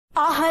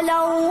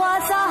أهلا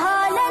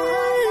وسهلا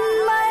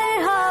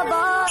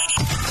مرحبا.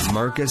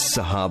 Marcus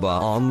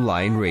Sahaba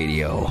Online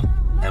Radio,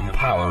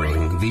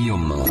 empowering the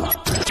Ummah.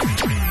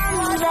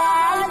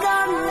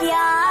 Welcome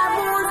ya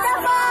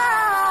Mustafa.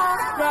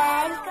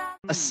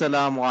 Welcome.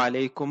 Assalamu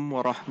alaikum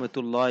wa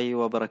rahmatullahi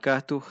wa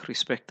barakatuh.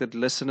 Respected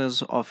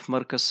listeners of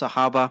Marcus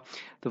Sahaba,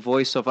 the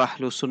voice of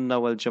Ahlu Sunnah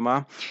wal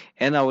Jama'ah,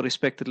 and our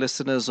respected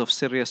listeners of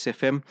Sirius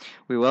FM,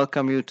 we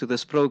welcome you to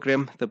this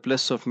program, The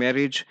Bliss of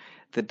Marriage.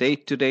 The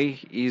date today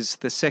is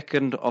the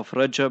 2nd of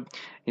Rajab,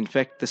 in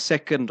fact the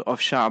 2nd of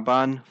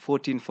Sha'ban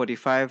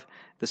 1445,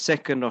 the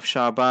 2nd of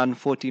Sha'ban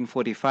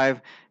 1445,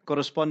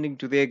 corresponding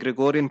to their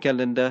Gregorian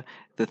calendar,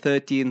 the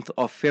 13th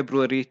of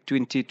February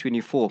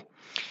 2024.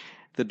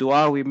 The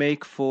dua we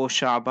make for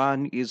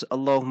Sha'ban is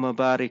Allahumma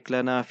barik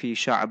lana fi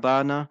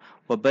Sha'bana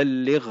wa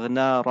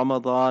ballighna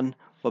Ramadan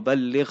wa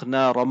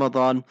ballighna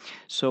Ramadan.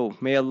 So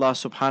may Allah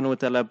subhanahu wa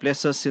ta'ala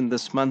bless us in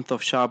this month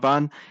of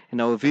Sha'ban, and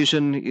our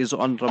vision is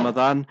on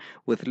Ramadan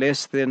with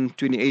less than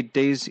 28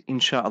 days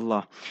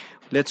inshaAllah.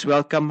 Let's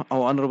welcome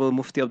our Honorable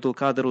Mufti Abdul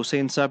Qadir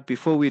Hussain Sahib.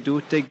 Before we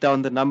do, take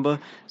down the number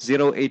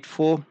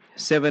 084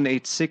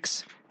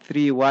 786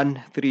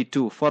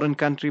 3132. Foreign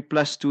country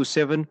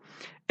 +27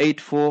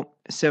 84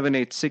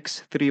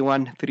 786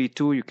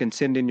 3132. You can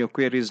send in your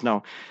queries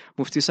now.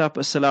 Mufti Sahib,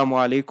 Assalamu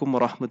alaikum wa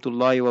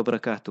rahmatullahi wa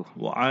barakatuh.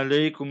 Wa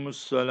alaikum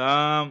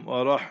assalam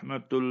wa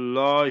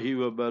rahmatullahi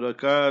wa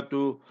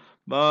barakatuh.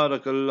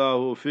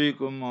 Barakallahu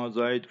feekum wa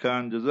Zaid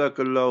Khan.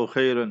 Jazakallahu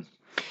khairan.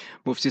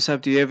 Mufti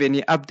Sahib, do you have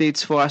any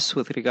updates for us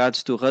with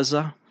regards to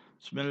Gaza?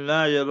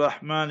 Bismillahir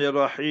Rahmanir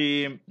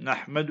Rahim.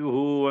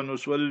 Nahmaduhu wa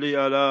nusalli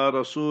ala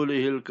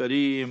rasulihil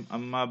kareem.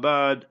 Amma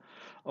ba'd.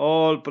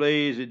 All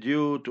praise is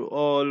due to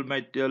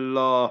Almighty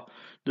Allah,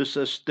 the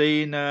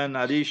sustainer,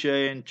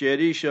 nourisher and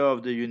cherisher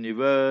of the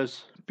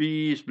universe.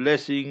 Peace,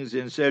 blessings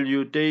and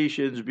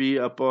salutations be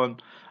upon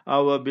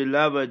our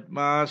beloved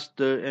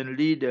master and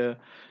leader,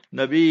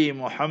 Nabi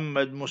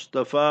Muhammad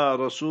Mustafa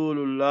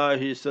Rasulullah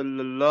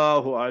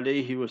sallallahu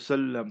alayhi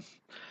wasallam.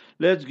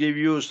 Let's give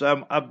you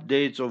some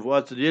updates of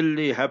what's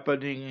really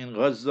happening in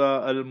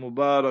Gaza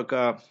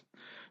al-Mubarakah.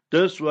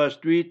 This was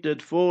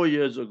tweeted 4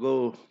 years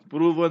ago,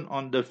 proven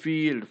on the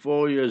field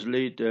 4 years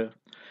later.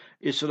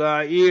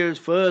 Israel's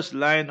first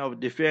line of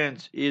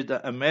defense is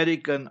the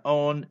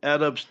American-owned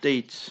Arab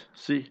states.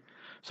 See?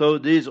 So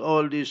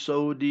all these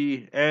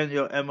Saudi and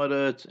your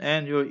Emirates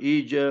and your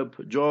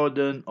Egypt,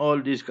 Jordan,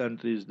 all these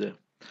countries there.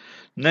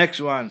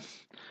 Next one.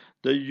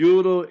 The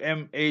Euro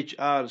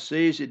MHR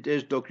says it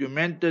has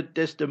documented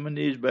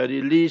testimonies by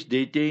released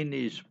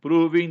detainees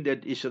proving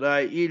that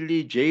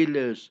Israeli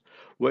jailers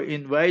were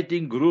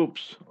inviting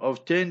groups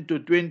of 10 to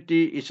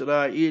 20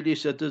 Israeli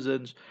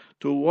citizens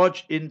to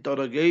watch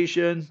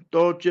interrogation,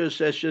 torture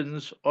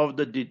sessions of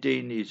the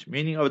detainees,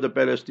 meaning of the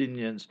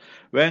Palestinians.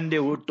 When they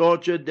would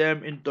torture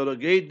them,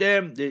 interrogate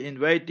them, they're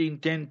inviting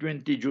 10,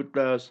 20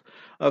 jutlas.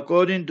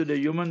 According to the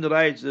human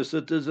rights, the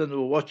citizens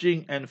were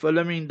watching and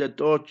filming the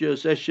torture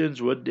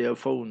sessions with their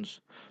phones.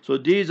 So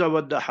these are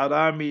what the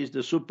Haramis,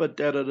 the super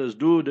terrorists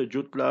do, the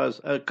jutlas,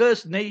 a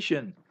cursed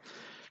nation.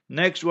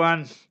 Next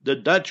one, the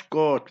Dutch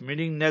court,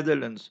 meaning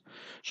Netherlands,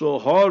 so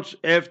halts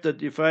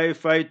F-35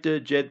 fighter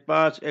jet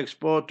parts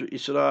export to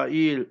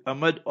Israel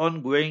amid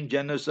ongoing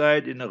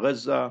genocide in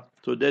Gaza.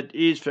 So that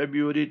is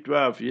February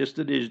 12th,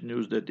 yesterday's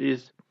news that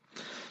is.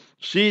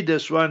 See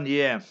this one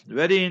here,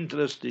 very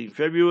interesting,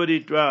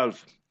 February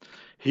 12th.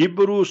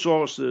 Hebrew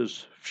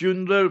sources,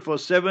 funeral for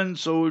 7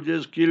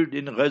 soldiers killed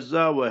in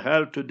Gaza were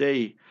held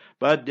today,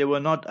 but they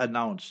were not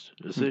announced,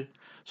 you see.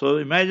 So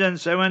imagine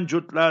 7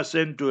 jutlas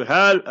sent to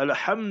hell,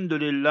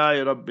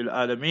 Alhamdulillah Rabbil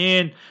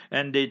Alameen,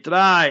 and they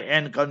try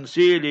and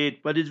conceal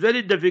it, but it's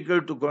very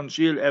difficult to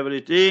conceal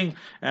everything.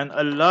 And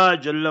Allah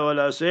Jalla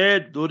wala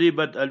said,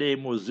 Duribat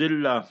alayhimu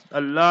zillah.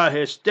 Allah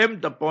has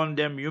stamped upon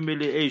them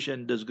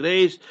humiliation,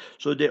 disgrace,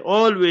 so they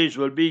always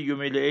will be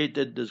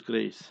humiliated,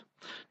 disgrace.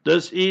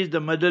 This is the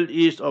Middle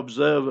East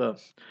Observer.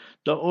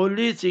 The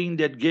only thing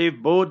that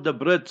gave both the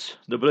Brits,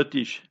 the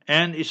British,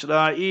 and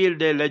Israel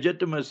their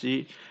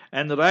legitimacy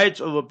and rights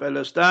over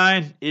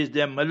Palestine is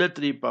their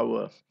military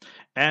power.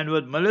 And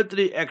with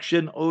military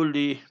action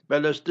only,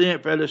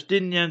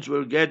 Palestinians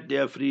will get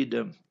their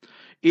freedom.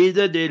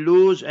 Either they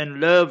lose and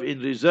live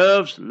in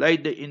reserves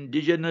like the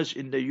indigenous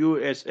in the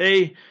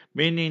USA,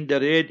 meaning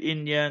the Red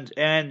Indians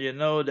and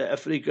the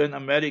African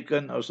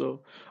American also,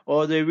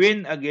 or they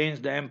win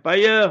against the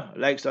empire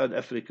like South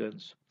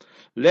Africans.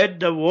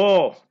 Let the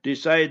war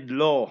decide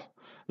law,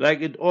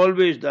 like it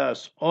always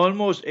does.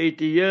 Almost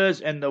 80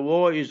 years and the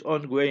war is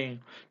ongoing.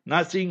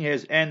 Nothing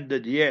has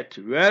ended yet.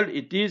 Well,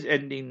 it is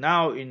ending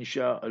now,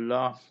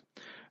 inshallah.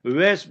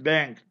 West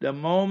Bank, the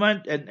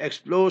moment an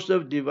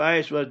explosive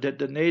device was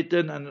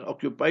detonated on an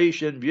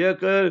occupation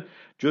vehicle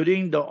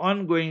during the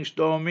ongoing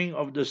storming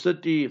of the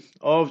city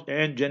of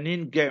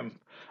Jenin camp.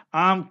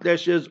 Armed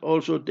clashes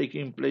also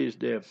taking place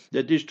there.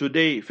 That is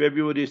today,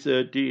 February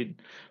 13.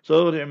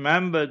 So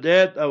remember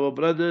that our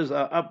brothers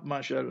are up,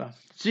 mashallah.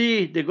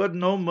 See, they got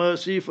no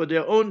mercy for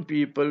their own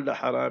people, the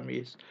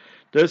Haramis.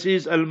 This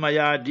is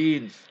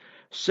Al-Mayadeen.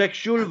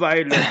 Sexual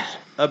violence,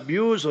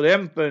 abuse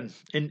rampant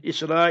in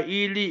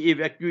Israeli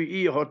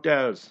evacuee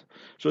hotels.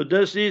 So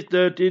this is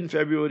 13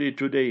 February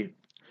today.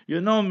 You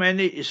know,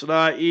 many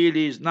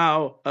Israelis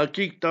now are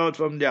kicked out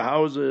from their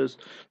houses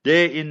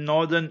there in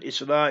northern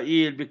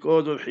Israel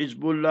because of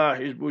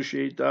Hezbollah, Hizbul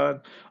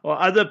Shaitan, or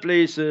other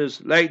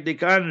places. Like they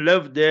can't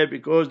live there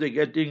because they're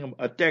getting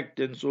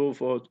attacked and so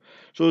forth.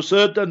 So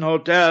certain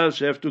hotels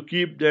have to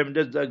keep them.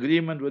 That's the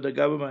agreement with the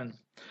government.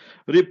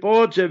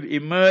 Reports have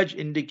emerged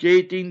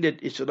indicating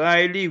that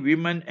Israeli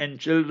women and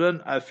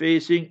children are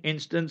facing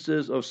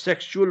instances of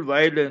sexual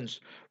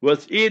violence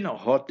within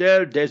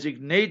hotels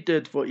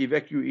designated for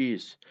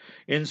evacuees.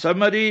 In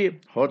summary,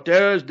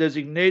 hotels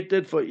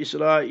designated for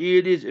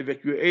Israelis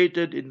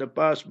evacuated in the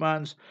past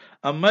months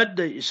amid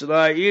the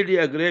Israeli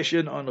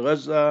aggression on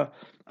Gaza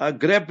are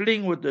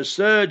grappling with the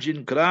surge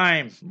in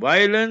crime,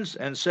 violence,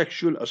 and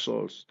sexual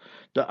assaults.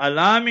 The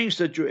alarming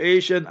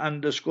situation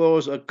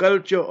underscores a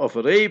culture of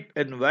rape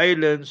and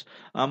violence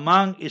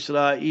among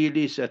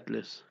Israeli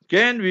settlers.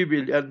 Can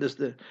we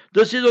understand?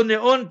 This is on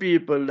their own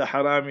people, the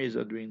Haramis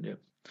are doing them.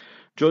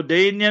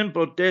 Jordanian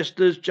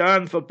protesters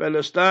chant for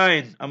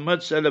Palestine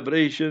amid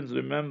celebrations,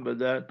 remember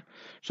that.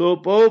 So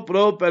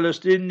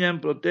pro-Palestinian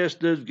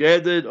protesters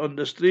gathered on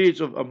the streets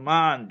of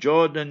Amman,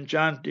 Jordan,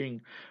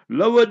 chanting,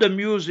 "Lower the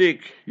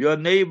music, your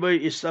neighbor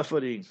is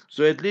suffering."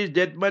 So at least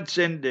that much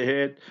sent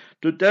ahead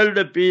to tell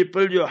the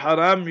people, your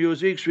haram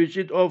music, switch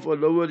it off or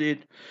lower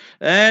it,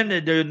 and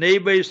the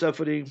neighbor is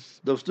suffering.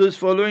 This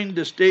following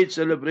the state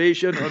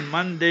celebration on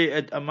Monday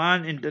at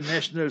Amman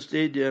International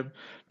Stadium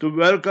to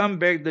welcome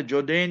back the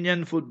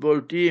Jordanian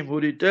football team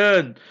who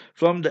returned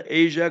from the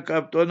Asia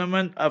Cup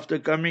tournament after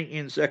coming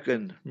in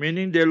second,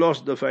 meaning they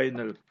lost the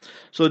final.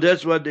 So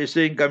that's what they're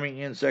saying, coming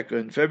in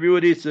second.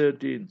 February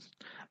 13th.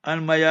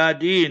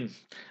 Al-Mayadeen,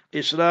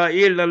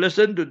 Israel, now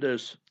listen to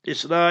this.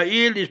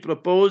 Israel is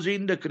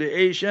proposing the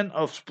creation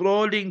of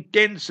sprawling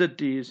tent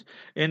cities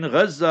in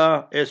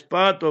Gaza as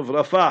part of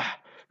Rafah.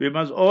 We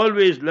must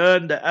always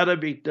learn the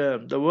Arabic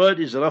term. The word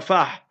is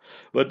Rafah,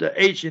 with the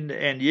H in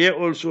the end. Here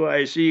also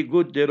I see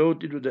good, they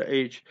wrote it with the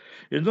H.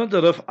 It's not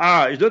the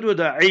Raf'ah, it's not with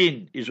the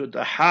Ain, it's with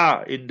the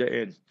Ha in the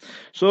end.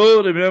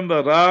 So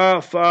remember,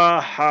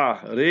 Rafah,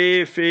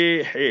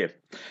 Refeh.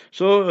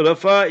 So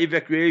Rafah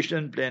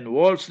evacuation plan,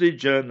 Wall Street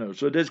Journal.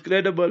 So that's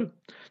credible.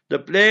 The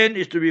plan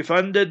is to be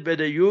funded by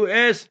the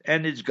US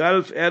and its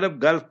Arab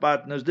Gulf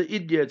partners, the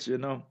idiots, you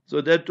know.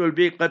 So that will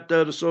be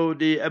Qatar,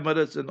 Saudi,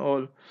 Emirates and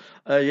all,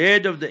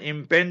 ahead of the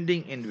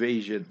impending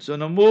invasion. So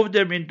now move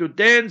them into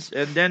tents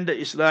and then the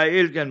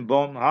Israel can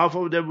bomb. Half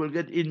of them will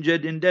get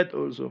injured in that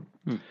also.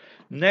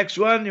 Next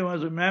one, you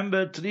must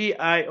remember 3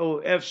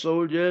 IOF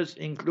soldiers,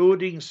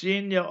 including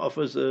senior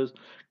officers,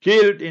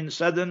 killed in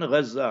southern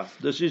Gaza.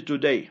 This is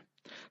today.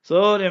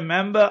 So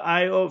remember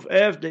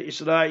IOF, the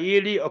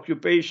Israeli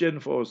occupation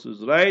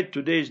forces, right?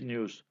 Today's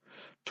news.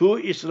 2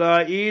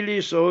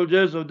 Israeli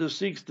soldiers of the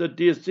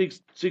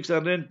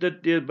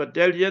 630th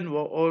Battalion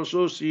were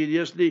also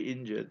seriously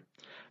injured.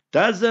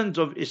 Dozens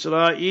of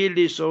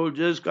Israeli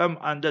soldiers come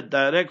under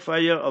direct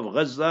fire of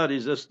Gaza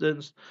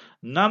resistance.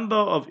 Number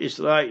of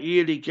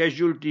Israeli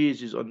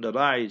casualties is on the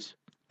rise.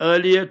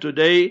 Earlier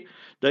today,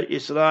 the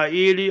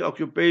Israeli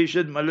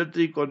occupation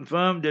military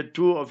confirmed that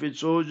 2 of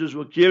its soldiers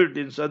were killed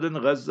in southern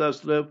Gaza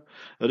Strip,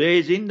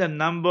 raising the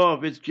number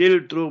of its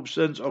killed troops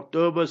since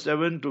October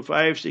 7 to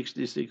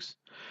 566.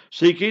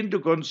 Seeking to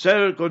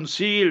conceal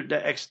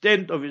the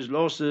extent of its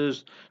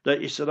losses, the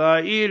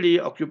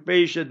Israeli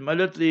occupation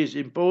military is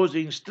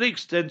imposing strict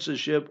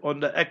censorship on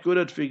the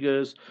accurate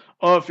figures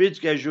of its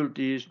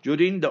casualties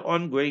during the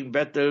ongoing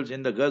battles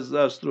in the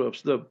Gaza Strip.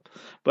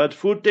 But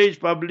footage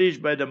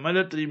published by the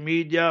military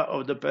media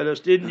of the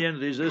Palestinian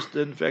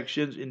resistance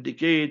factions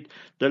indicate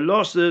the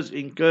losses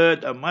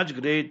incurred are much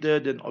greater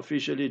than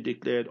officially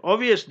declared.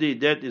 Obviously,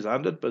 that is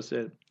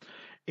 100%.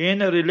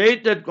 In a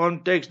related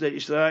context, the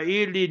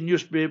Israeli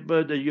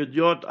newspaper, the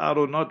Yediot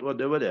Aharonot,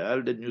 whatever the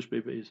hell that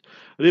newspaper is,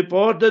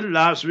 reported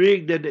last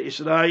week that the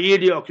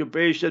Israeli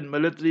occupation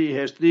military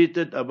has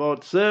treated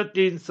about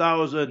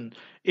 13,000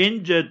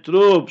 injured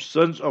troops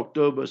since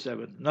October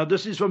 7. Now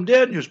this is from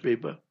their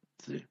newspaper.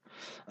 See.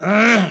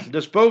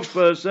 The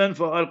spokesperson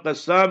for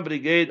Al-Qassam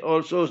Brigade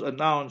also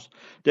announced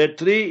that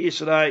 3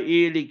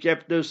 Israeli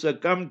captives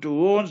succumbed to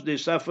wounds they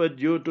suffered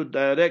due to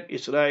direct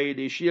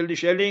Israeli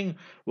shelling,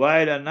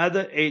 while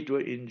another 8 were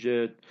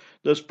injured.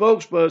 The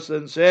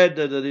spokesperson said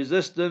that the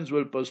resistance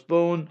will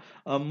postpone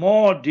a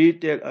more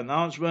detailed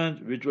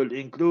announcement, which will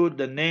include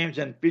the names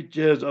and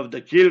pictures of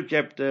the killed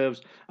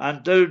captives,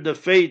 until the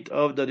fate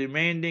of the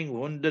remaining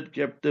wounded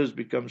captives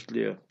becomes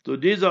clear. So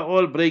these are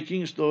all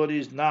breaking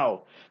stories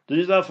now.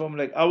 These are from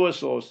like our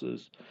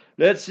sources.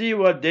 Let's see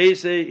what they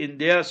say in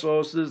their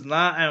sources.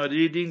 Now I'm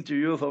reading to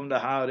you from the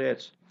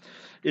Haaretz.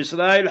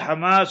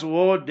 Israel-Hamas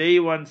war day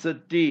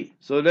 130.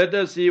 So let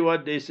us see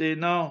what they say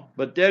now.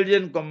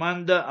 Battalion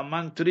commander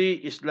among 3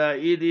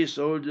 Israeli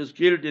soldiers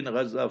killed in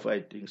Gaza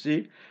fighting.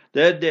 See,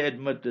 that they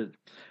admitted.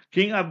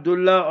 King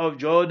Abdullah of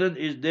Jordan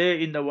is there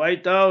in the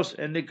White House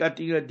and they're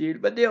cutting a deal.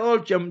 But they're all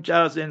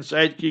chamchas and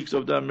sidekicks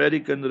of the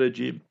American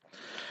regime.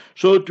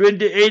 So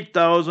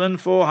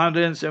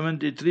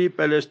 28,473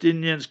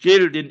 Palestinians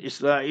killed in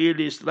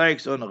Israeli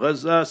strikes on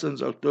Gaza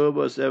since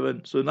October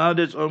 7. So now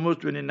that's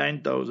almost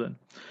 29,000.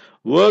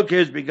 Work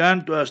has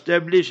begun to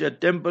establish a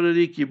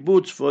temporary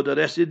kibbutz for the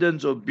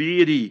residents of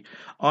Be'eri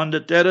on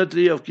the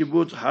territory of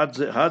kibbutz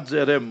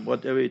Hatzerem,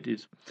 whatever it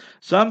is.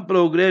 Some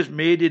progress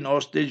made in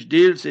hostage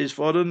deal, says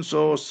foreign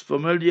source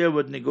familiar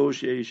with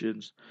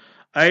negotiations.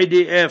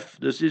 IDF,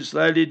 the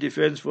Israeli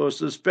Defense Force,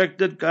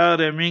 suspected car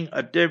ramming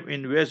attempt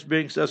in West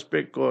Bank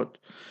suspect caught.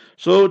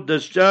 So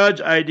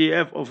discharged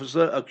IDF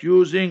officer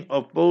accusing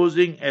of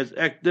posing as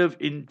active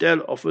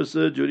intel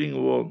officer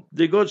during war.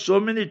 They got so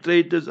many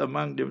traitors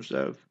among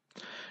themselves.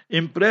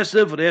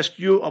 Impressive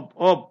rescue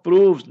of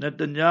proves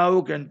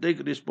Netanyahu can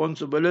take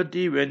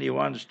responsibility when he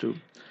wants to.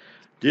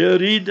 Dear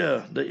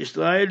reader, the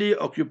Israeli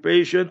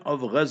occupation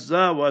of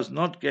Gaza was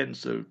not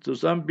cancelled. So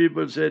some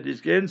people said it's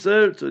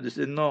cancelled, so they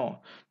said no,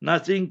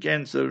 nothing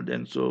cancelled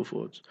and so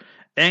forth.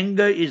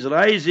 Anger is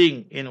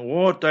rising in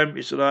wartime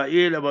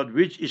Israel about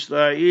which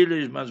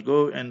Israelis must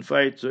go and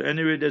fight. So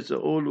anyway, that's the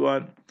old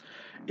one.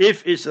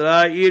 If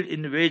Israel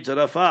invades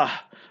Rafah,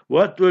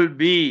 what will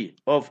be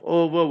of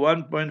over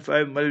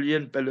 1.5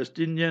 million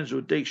Palestinians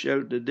who take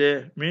shelter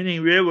there?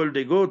 Meaning, where will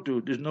they go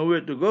to? There's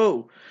nowhere to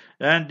go.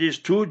 And these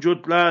two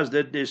jutlas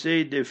that they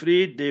say they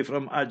freed, they're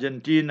from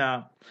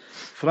Argentina.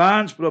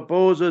 France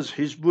proposes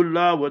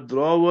Hezbollah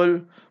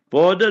withdrawal,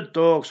 border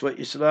talks for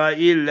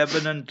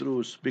Israel-Lebanon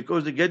truce,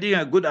 because they're getting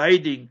a good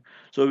hiding.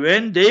 So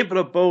when they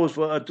propose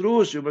for a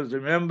truce, you must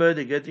remember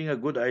they're getting a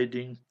good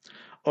hiding.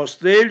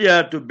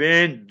 Australia to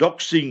ban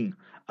doxing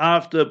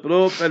after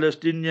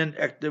pro-Palestinian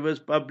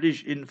activists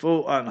publish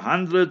info on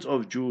hundreds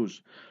of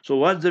Jews. So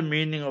what's the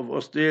meaning of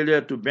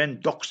Australia to ban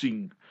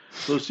doxing?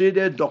 So see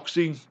that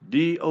doxing,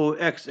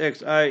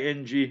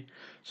 D-O-X-X-I-N-G.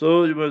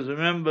 So you must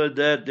remember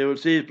that they will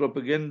say it's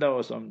propaganda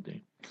or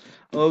something.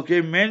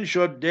 Okay, men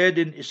shot dead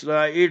in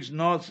Israel's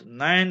north,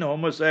 9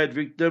 homicide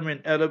victims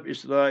in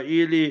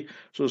Arab-Israeli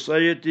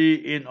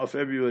society in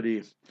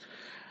February.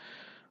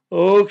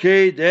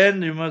 Okay,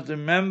 then you must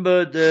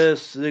remember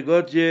this. They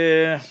got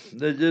here,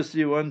 let's just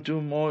see 1,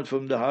 2 more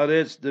from the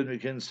Haaretz, then we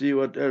can see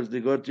what else they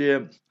got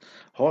here.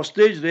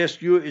 Hostage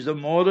rescue is a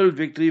moral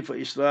victory for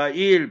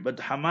Israel, but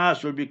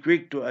Hamas will be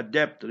quick to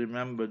adapt,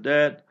 remember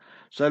that.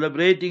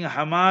 Celebrating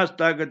Hamas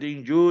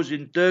targeting Jews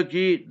in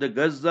Turkey, the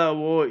Gaza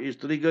war is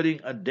triggering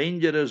a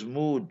dangerous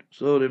mood.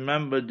 So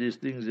remember these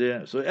things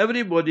there. So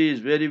everybody is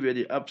very,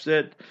 very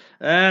upset.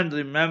 And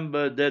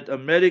remember that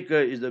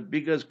America is the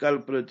biggest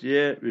culprit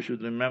here. We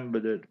should remember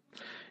that.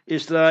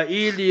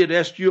 Israeli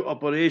rescue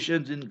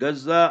operations in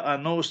Gaza are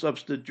no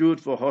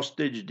substitute for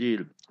hostage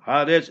deal.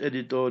 Haaretz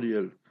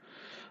editorial.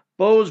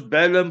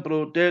 Post-Balaam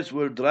protests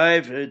will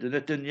drive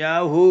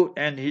Netanyahu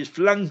and his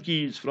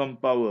flunkies from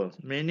power,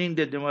 meaning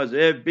that they must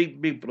have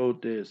big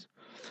protests.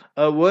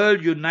 A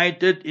world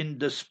united in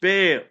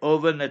despair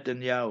over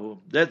Netanyahu.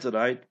 That's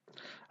right.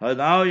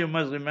 Now you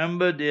must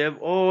remember they have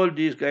all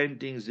these kind of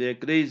things there,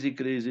 crazy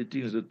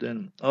things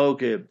written.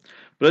 Okay.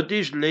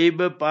 British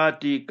Labour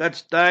Party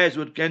cuts ties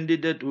with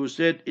candidate who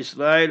said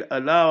Israel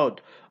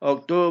allowed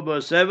October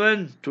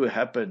 7 to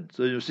happen.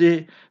 So you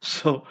see,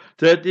 so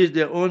that is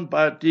their own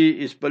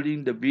party is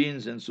spilling the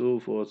beans and so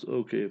forth.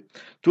 Okay.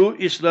 2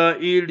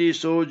 Israeli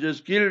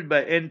soldiers killed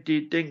by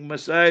anti-tank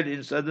missile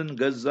in southern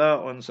Gaza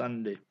on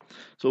Sunday.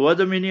 So what's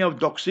the meaning of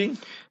doxing?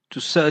 To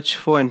search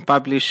for and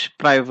publish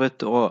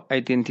private or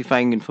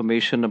identifying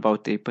information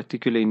about a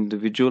particular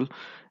individual,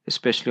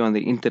 especially on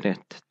the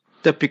internet,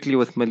 typically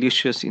with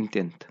malicious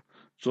intent.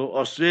 So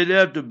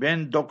Australia to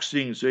ban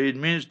doxing, so it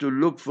means to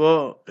look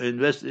for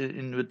invest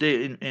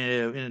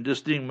in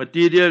this thing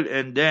material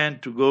and then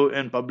to go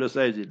and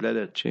publicize it like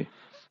that. Gee.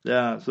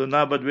 Yeah. So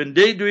now, but when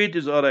they do it,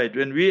 it's all right.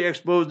 When we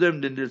expose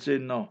them, then they'll say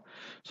no.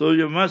 So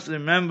you must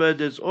remember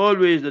there's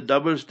always the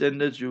double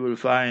standards you will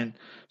find.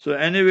 So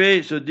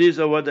anyway, so these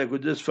are what I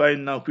could just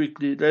find now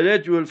quickly. Like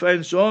that you will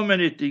find so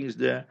many things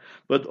there.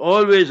 But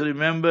always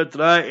remember,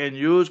 try and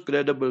use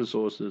credible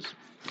sources.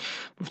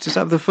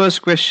 The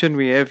first question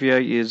we have here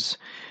is,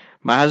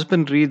 my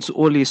husband reads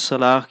all his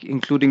salah,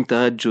 including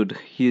tahajjud.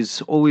 He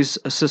is always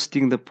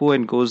assisting the poor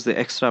and goes the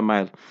extra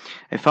mile.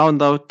 I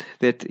found out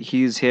that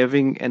he is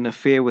having an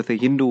affair with a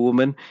Hindu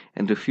woman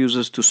and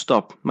refuses to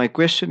stop. My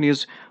question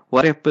is,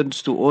 what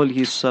happens to all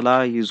his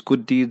salah, his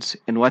good deeds,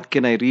 and what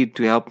can I read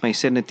to help my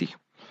sanity?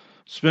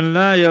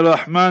 Bismillahir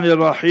Rahmanir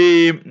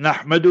Rahim.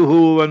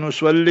 Nahmaduhu wa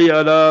nusalli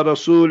ala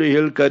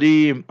rasulihil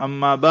kareem.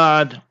 Amma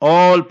ba'd.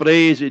 All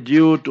praise is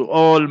due to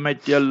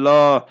Almighty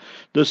Allah,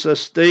 the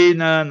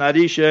sustainer,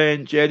 nourisher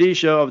and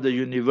cherisher of the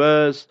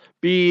universe.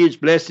 Peace,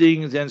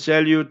 blessings and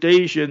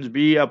salutations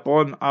be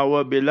upon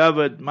our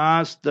beloved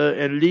master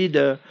and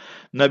leader,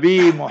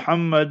 Nabi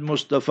Muhammad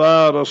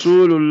Mustafa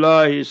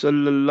Rasulullah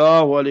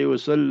sallallahu alaihi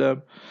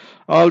wasallam.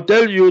 I'll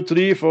tell you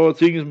 3-4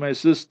 things, my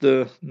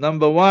sister.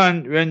 Number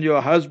 1, when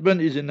your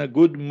husband is in a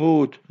good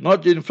mood,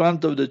 not in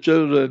front of the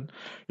children,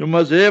 You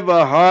must have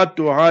a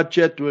heart-to-heart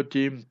chat with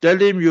him. Tell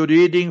him you're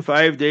reading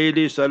 5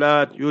 daily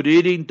salat, you're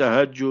reading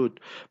tahajjud.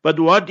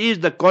 But what is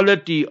the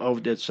quality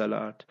of that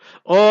salat?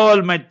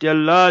 Almighty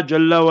Allah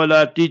Jalla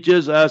wala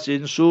teaches us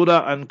in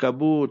Surah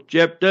Ankabut,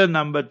 chapter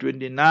number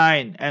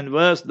 29 and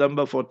verse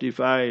number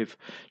 45.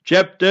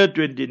 Chapter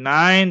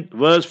 29,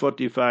 verse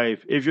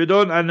 45. If you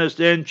don't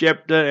understand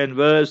chapter and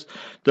verse,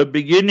 the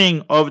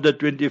beginning of the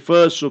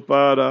 21st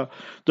Supara,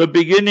 the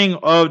beginning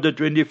of the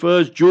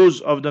 21st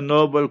juz of the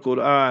Noble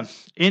Quran,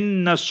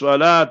 Inna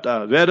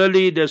salata,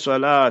 verily the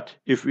salat,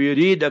 if we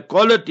read a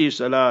quality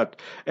salat,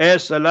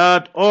 as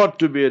salat ought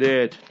to be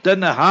read,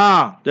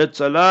 tanha, that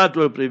salat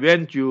will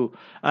prevent you,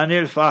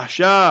 anil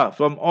fahsha,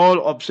 from all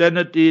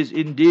obscenities,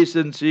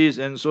 indecencies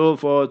and so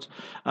forth,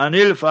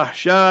 anil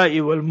fahsha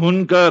wal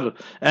munkar,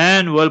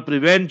 and will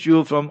prevent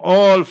you from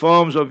all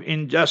forms of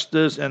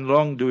injustice and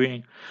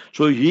wrongdoing.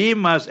 So he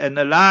must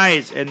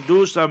analyze and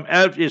do some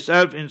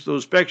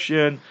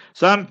self-introspection.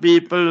 Some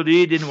people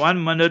read in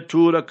 1 minute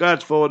 2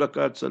 rakats, 4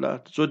 rakats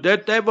salat. So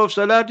that type of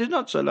salat is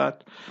not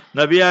salat.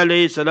 Nabi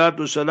alayhi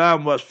salatu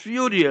salam was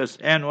furious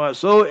and was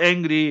so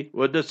angry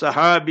with the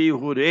Sahabi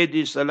who read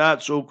his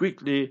salat so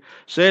quickly,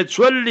 said,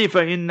 Swalli fa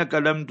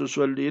innaka lam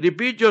tusalli.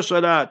 Repeat your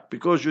salat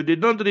because you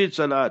did not read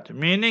salat,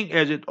 meaning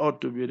as it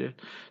ought to be read.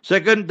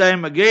 Second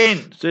time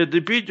again, said,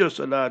 repeat your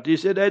salat. He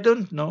said, I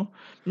don't know.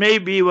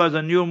 Maybe he was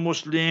a new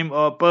Muslim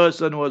or a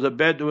person was a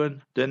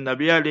Bedouin. Then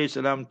Nabi alayhi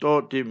salam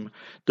taught him,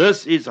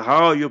 this is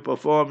how you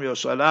perform your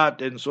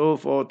salat and so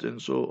forth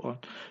and so on.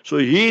 So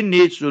he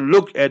needs to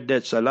look at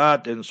that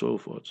salat and so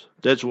forth.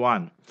 That's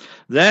one.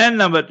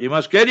 Then he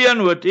must carry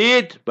on with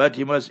it, but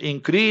he must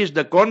increase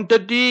the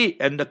quantity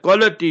and the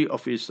quality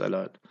of his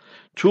salat.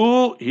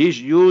 2, he's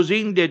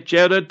using the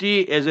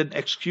charity as an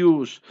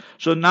excuse.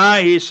 So now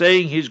he's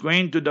saying he's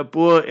going to the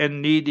poor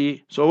and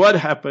needy. So what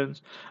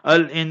happens?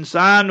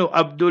 Al-insanu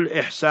abdul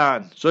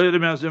ihsan. So you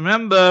must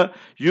remember,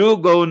 you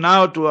go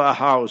now to a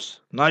house.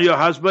 Now your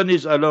husband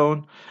is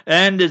alone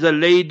and there's a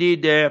lady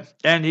there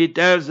and he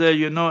tells her,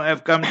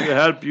 I've come to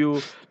help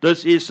you.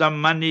 This is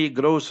some money,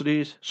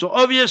 groceries. So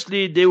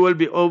obviously they will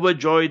be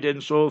overjoyed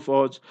and so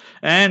forth.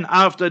 And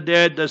after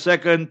that, the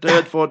second,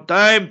 third, fourth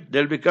time,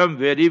 they'll become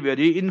very,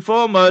 very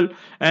informal.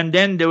 And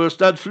then they will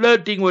start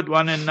flirting with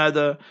one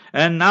another.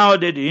 And now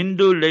that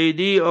Hindu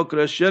lady or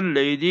Christian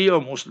lady or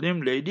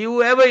Muslim lady,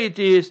 whoever it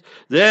is,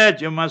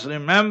 that you must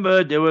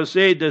remember, they will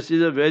say, this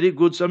is a very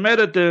good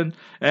Samaritan.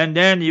 And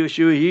then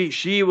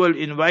she will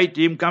invite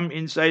him, come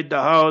inside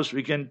the house,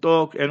 we can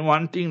talk, and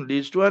one thing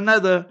leads to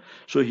another.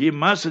 So he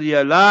must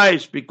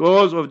realize,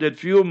 because of that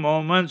few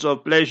moments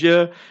of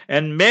pleasure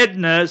and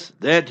madness,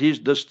 that he's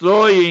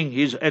destroying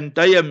his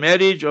entire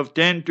marriage of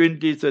 10,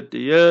 20, 30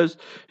 years.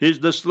 He's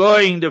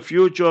destroying the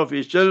future of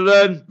his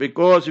children,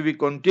 because if he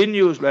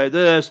continues like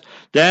this,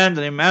 then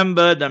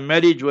remember the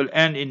marriage will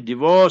end in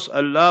divorce,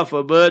 Allah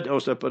forbid, or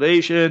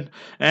separation,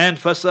 and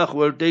fasakh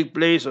will take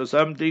place or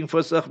something.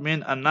 Fasakh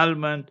means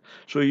annulment.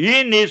 So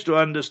he needs to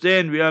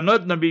understand we are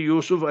not Nabi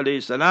Yusuf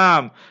alayhi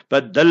salam,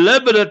 but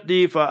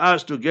deliberately for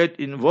us to get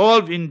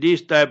involved in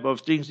these type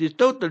of things is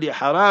totally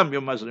haram.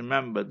 You must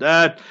remember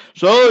that.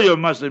 So you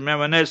must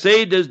remember, when I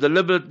say this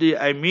deliberately,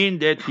 I mean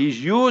that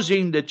he's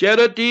using the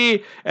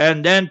charity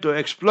and then to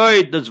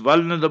exploit this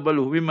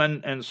vulnerable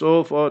women and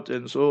so forth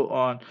and so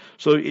on.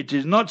 So it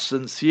is not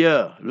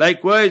sincere.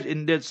 Likewise,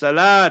 in that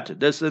salat,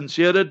 the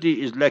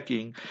sincerity is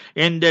lacking.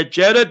 In that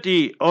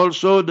charity,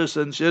 also the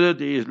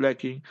sincerity is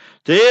lacking.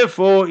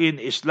 Therefore, in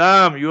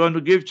Islam, you want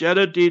to give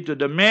charity to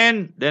the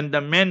men, then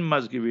the men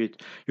must give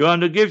it. You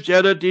want to give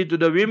charity to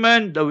the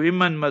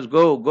women must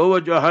go. Go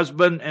with your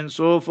husband and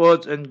so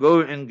forth and go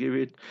and give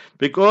it.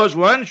 Because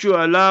once you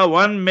allow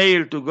one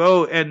male to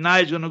go and now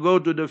he's going to go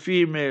to the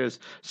females,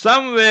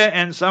 somewhere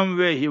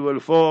he will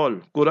fall.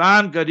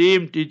 Quran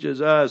Kareem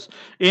teaches us,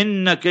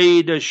 Inna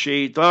kayda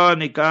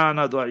shaitani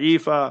kana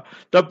da'ifa.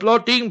 The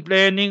plotting,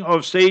 planning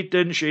of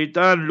Satan,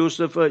 Shaitan,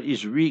 Lucifer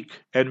is weak.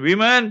 And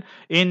women,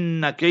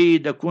 inna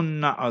kayda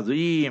kunna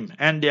azim.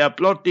 And their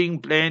plotting,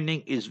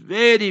 planning is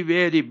very,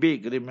 very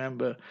big,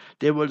 remember.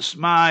 They will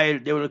smile,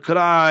 they will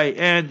cry,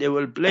 and they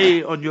will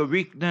play on your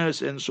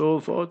weakness and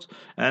so forth.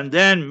 And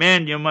then,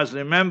 men, you must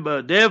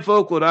remember,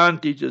 therefore Quran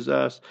teaches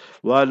us,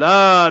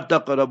 وَلَا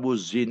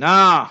تَقْرَبُوا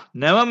الزِّنَا.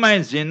 Never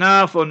mind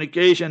zina,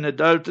 fornication,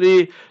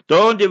 adultery,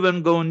 don't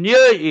even go near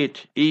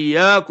it.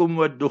 إِيَّاكُمْ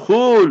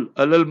وَالدُّخُولِ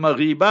عَلَى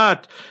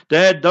الْمَغِيبَاتِ.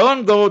 That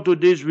don't go to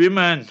these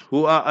women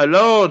who are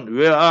alone.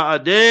 Where are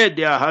they?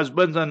 Their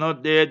husbands are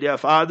not there, their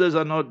fathers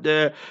are not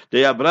there,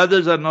 their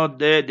brothers are not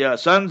there, their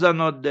sons are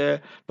not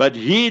there. But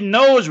he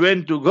knows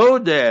when to go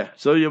there.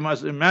 So you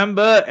must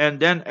remember and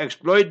then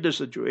exploit the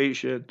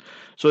situation.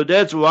 So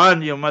that's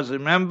one, you must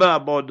remember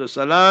about the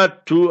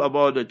salat. Two,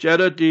 about the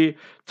charity.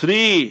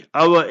 Three,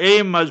 our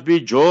aim must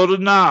be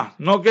jorna,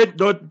 not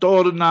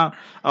torna.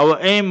 Our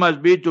aim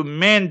must be to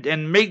mend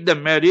and make the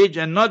marriage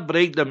and not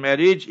break the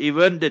marriage,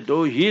 even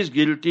though he is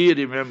guilty.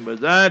 Remember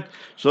that.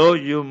 So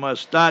you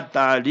must start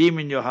ta'aleem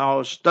in your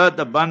house, start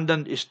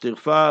abundant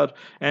istighfar,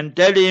 and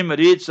tell him,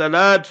 read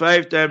salat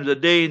 5 times a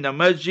day in the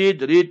masjid,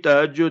 read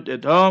tahajjud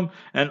at home,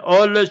 and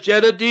all the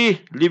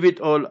charity, leave it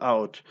all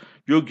out.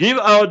 You give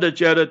out the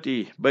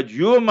charity, but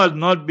you must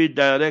not be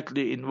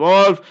directly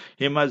involved.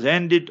 He must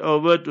hand it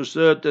over to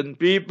certain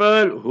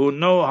people who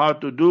know how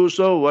to do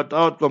so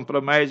without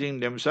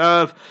compromising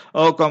themselves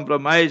or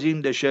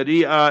compromising the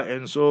Sharia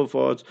and so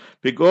forth.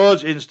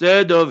 Because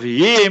instead of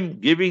him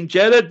giving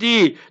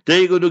charity,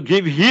 they're going to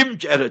give him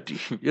charity.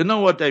 You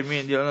know what I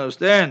mean? You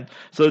understand?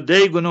 So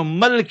they're going to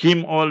milk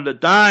him all the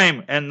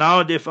time. And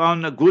now they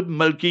found a good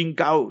milking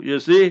cow.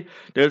 You see?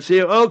 They'll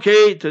say,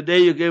 okay, today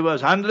you gave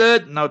us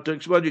 100, now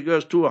next one you give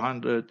us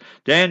 200.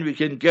 Then we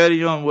can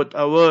carry on with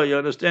our, you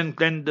understand,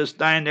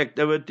 clandestine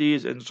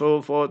activities and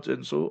so forth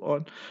and so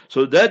on.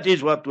 So that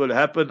is what will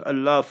happen,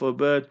 Allah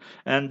forbid.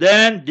 And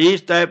then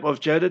this type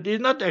of charity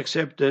is not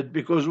accepted,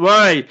 because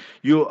why?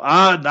 You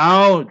are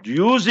now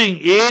using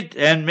it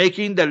and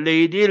making the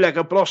lady like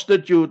a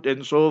prostitute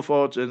and so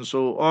forth and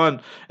so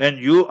on. And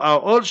you are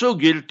also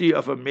guilty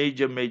of a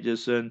major, major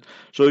sin.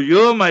 So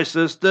you, my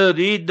sister,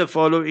 read the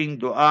following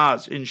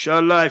du'as.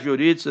 Inshallah, if you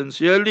read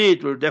sincerely,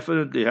 it will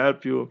definitely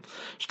help you.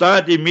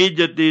 Start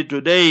immediately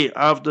today,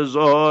 after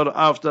Zohar,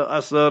 after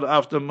Asr,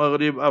 after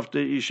Maghrib, after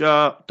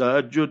Isha,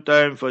 Tahajjud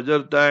time,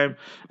 Fajr time.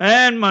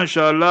 And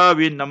mashallah,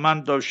 we're in the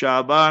month of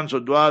Sha'ban, so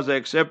du'as are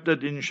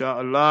accepted,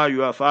 inshallah.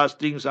 You are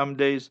fasting some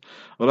days.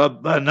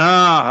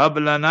 ربنا هب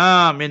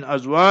لنا من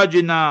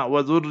أزواجنا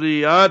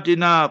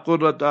وذرياتنا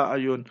قرة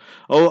أعين.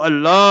 Oh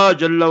Allah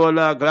Jalla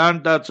wala,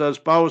 grant us our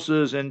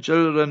spouses and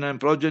children and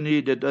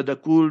progeny that are the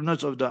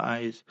coolness of the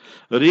eyes.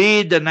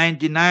 Read the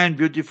 99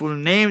 beautiful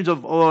names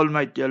of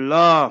Almighty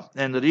Allah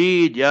and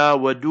read Ya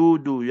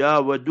Wadudu,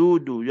 Ya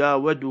Wadudu, Ya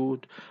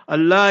Wadud.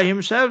 Allah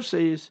Himself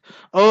says,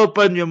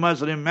 open, you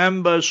must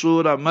remember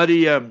Surah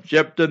Maryam,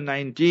 chapter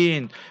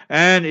 19,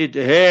 and it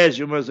has,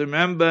 you must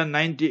remember,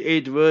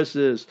 98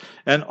 verses.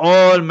 And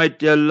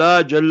Almighty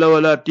Allah Jalla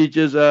wala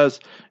teaches us,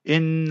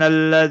 إِنَّ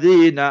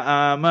الَّذِينَ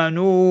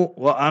آمَنُوا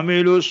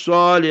وَعَمِلُوا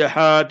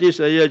الصَّالِحَاتِ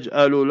سَيَجْعَلُ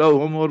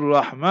لَهُمُ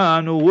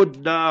الرَّحْمَنُ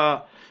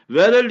وُدًّا.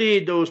 Verily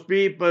those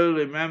people,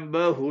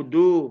 remember,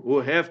 who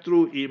have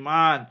true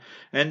iman,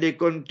 and they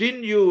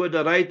continue with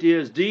the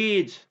righteous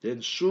deeds,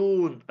 then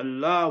soon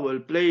Allah will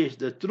place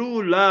the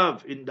true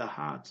love in the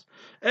hearts.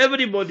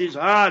 Everybody's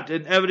heart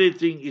and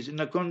everything is in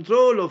the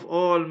control of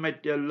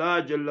Almighty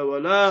Allah Jalla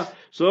wala.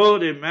 So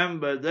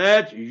remember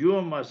that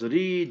you must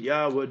read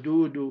Ya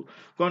Wadudu.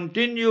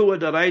 Continue with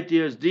the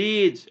righteous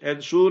deeds,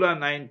 and Surah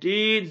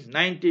 19,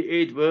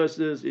 98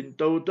 verses in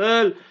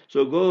total.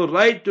 So go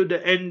right to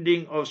the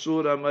ending of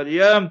Surah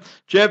Maryam,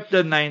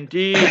 chapter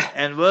 19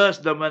 and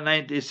verse number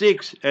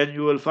 96, and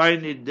you will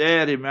find it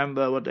there.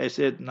 Remember what I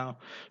said now.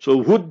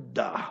 So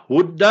Hudda,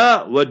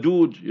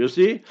 Wadud, you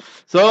see.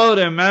 So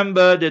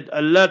remember that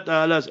Allah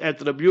Ta'ala's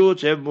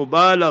attributes have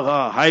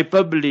mubalagha,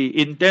 hyperbole,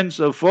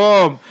 intensive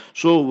form.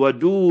 So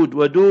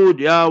Wadud,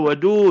 Ya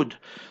Wadud.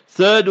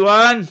 Third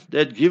one,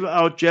 that give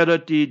out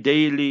charity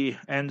daily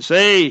and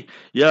say,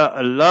 Ya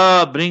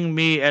Allah, bring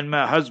me and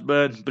my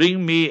husband,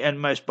 bring me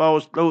and my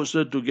spouse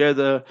closer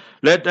together.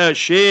 Let us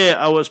share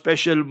our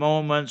special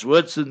moments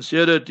with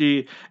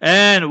sincerity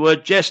and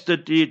with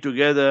chastity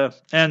together.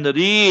 And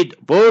read,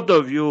 both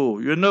of you.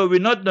 You know, we're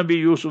not Nabi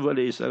Yusuf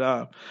alayhi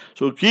salam.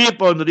 So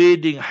keep on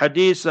reading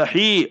hadith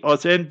sahih,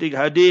 authentic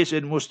hadith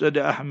in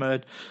Musnad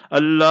Ahmad.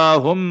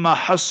 Allahumma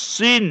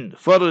hassin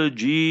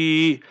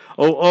farji.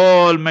 O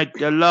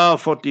Almighty Allah,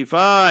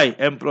 fortify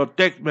and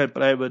protect my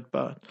private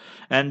part.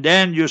 And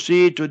then you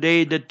see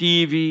today the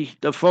TV,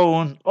 the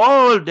phone,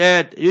 all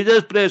that. You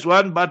just press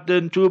one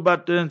button, two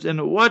buttons,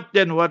 and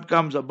what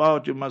comes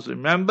about, you must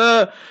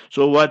remember.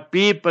 So what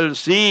people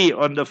see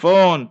on the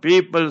phone,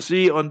 people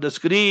see on the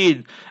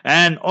screen,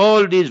 and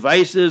all these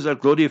vices are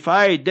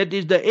glorified. That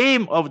is the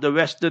aim of the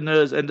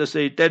Westerners and the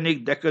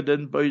satanic,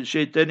 decadent,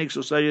 satanic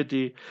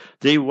society.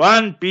 They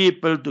want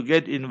people to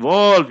get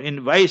involved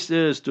in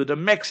vices to the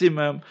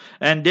maximum,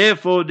 and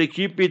therefore they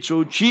keep it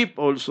so cheap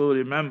also,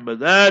 remember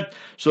that.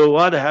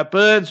 So what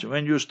happens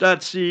when you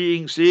start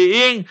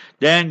seeing,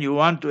 then you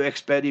want to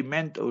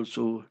experiment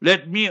also.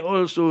 Let me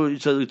also,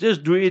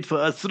 just do it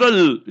for a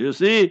thrill, you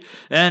see,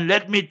 and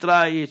let me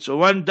try it. So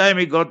one time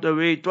he got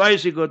away,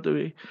 twice he got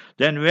away.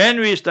 Then when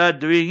we start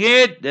doing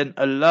it, then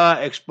Allah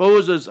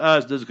exposes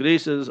us,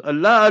 disgraces.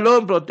 Allah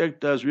alone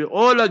protect us. We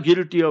all are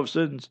guilty of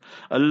sins.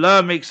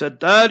 Allah makes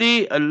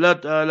satari, Allah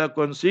Ta'ala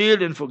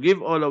conceal and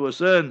forgive all our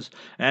sins.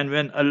 And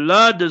when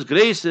Allah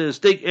disgraces graces.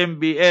 Take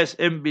MBS,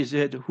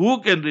 MBZ.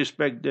 Who can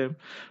respect them?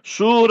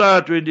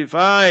 Surah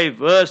 25,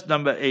 verse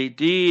number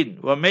 18.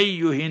 وَمَن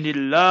يُهِنِ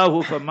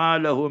اللَّهُ فَمَا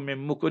لَهُ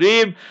مِن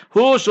مُكْرِمٍ.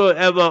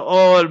 Whosoever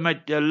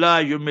Almighty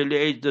Allah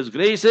humiliates those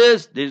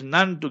graces, there is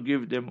none to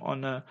give them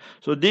honor.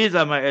 So these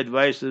are my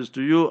advices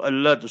to you,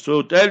 Allah.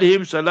 So tell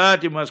him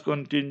salat he must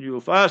continue,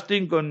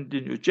 fasting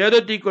continue,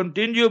 charity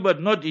continue,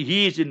 but not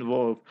he is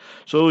involved.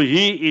 So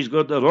he is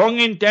got the wrong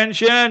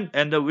intention,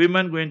 and the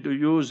women going to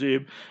use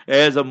him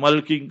as a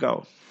milking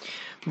cow.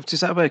 Mufti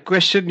Sahib, a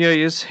question here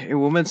is, a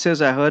woman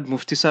says, I heard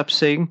Mufti Sahib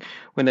saying,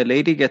 when a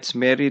lady gets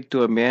married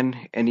to a man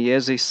and he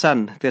has a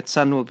son, that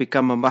son will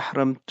become a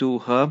mahram to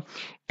her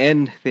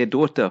and their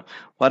daughter.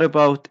 What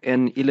about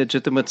an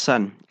illegitimate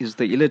son? Is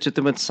the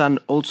illegitimate son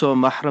also a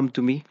mahram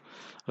to me?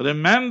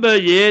 Remember,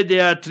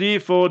 there are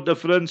 3-4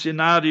 different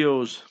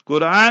scenarios.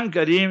 Quran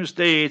Kareem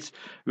states,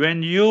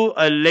 when you,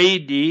 a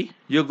lady,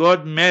 you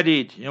got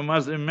married, you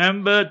must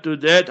remember to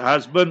that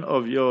husband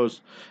of yours.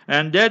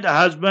 And that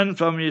husband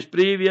from his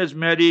previous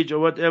marriage or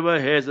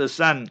whatever has a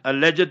son, a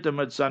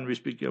legitimate son we're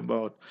speaking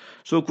about.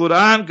 So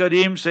Quran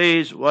Kareem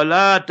says,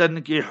 وَلَا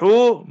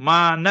تَنْكِحُوا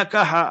مَا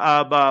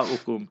نَكَحَ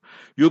آبَاؤُكُمْ.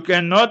 You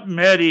cannot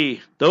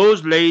marry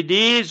those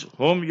ladies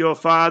whom your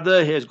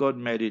father has got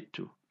married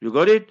to. You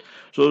got it?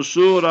 So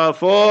Surah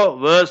 4,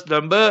 verse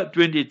number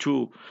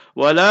 22.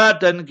 وَلَا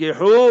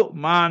تَنْكِحُوا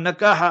مَا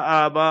نَكَحَ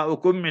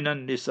آبَاؤُكُمْ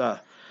مِنَ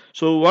النِّسَاءِ.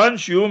 So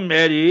once you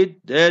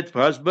married that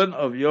husband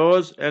of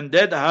yours and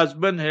that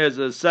husband has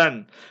a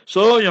son,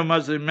 so you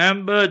must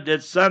remember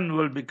that son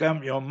will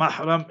become your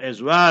mahram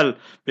as well,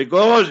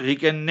 because he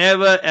can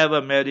never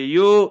ever marry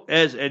you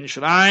as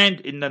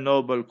enshrined in the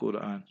noble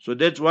Quran. So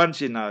that's one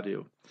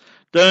scenario.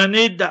 Turn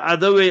it the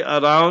other way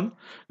around.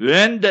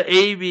 When the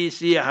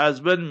ABC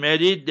husband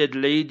married that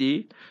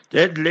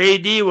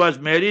lady was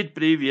married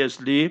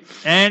previously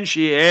and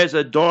she has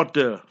a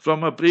daughter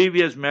from a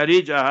previous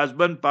marriage. Her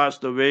husband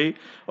passed away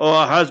or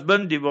her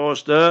husband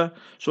divorced her.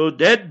 So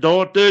that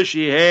daughter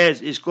she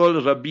has is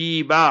called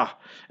Rabibah,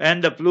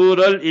 and the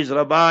plural is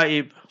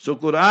Rabaib. So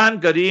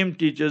Quran Kareem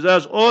teaches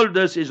us, all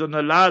this is on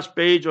the last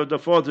page of the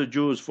 4th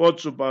juz,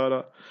 4th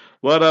Supara.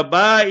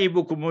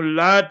 وَرَبَائِبُكُمُ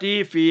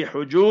اللَّاتِي فِي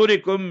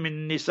حُجُورِكُم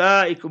مِّن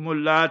نِّسَائِكُمُ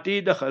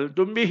اللَّاتِي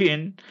دَخَلْتُم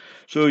بِهِنَّ.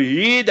 So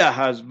he, the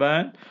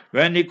husband,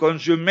 when he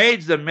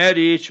consummates the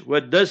marriage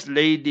with this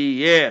lady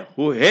here,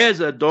 who has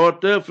a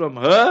daughter from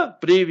her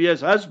previous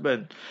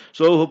husband,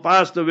 so who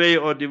passed away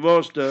or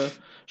divorced her,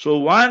 so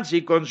once he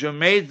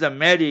consummates the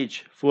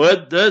marriage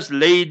with this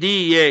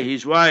lady here,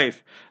 his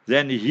wife,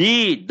 then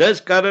he,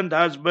 this current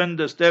husband,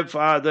 the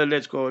stepfather,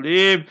 let's call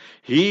him,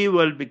 he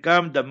will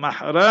become the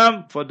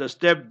mahram for the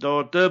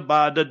stepdaughter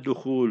ba'da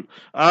dukhul.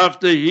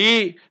 After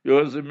he,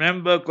 you must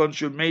remember,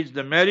 consummates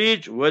the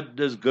marriage with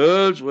this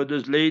girl's, with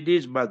this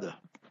lady's mother.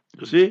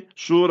 You see?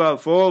 Surah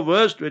 4,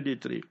 verse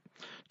 23.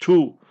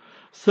 2.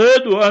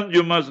 Third one,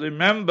 you must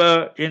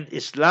remember, in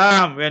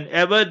Islam,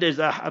 whenever there's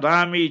a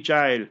harami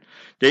child,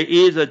 there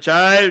is a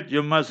child,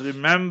 you must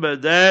remember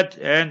that,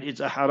 and it's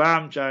a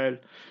haram child.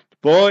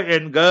 Boy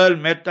and girl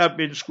met up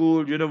in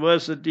school,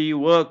 university,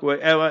 work,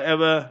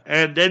 wherever,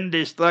 and then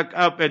they struck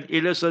up an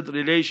illicit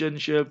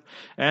relationship,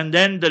 and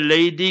then the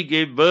lady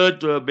gave birth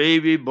to a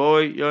baby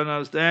boy, you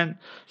understand?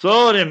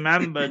 So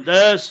remember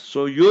this,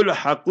 so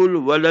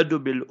yulhaqul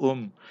waladu bil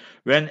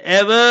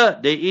Whenever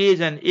there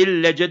is an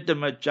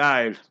illegitimate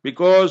child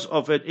because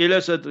of an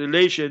illicit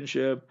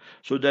relationship,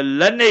 so the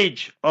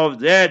lineage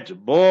of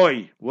that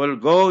boy will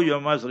go, you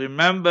must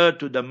remember,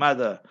 to the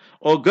mother.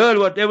 Or girl,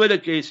 whatever the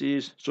case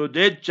is, so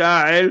that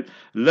child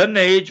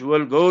lineage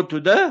will go to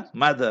the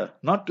mother,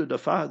 not to the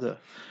father.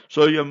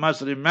 So you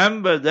must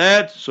remember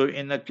that. So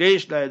in a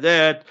case like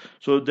that,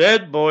 so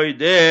that boy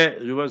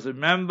there, you must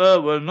remember,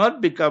 will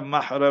not become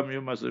mahram, you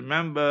must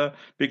remember,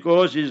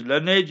 because his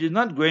lineage is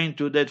not going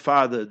to that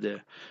father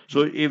there.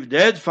 So if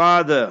that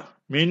father,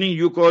 meaning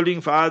you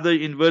calling father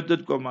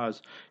inverted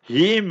commas,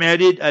 he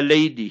married a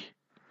lady,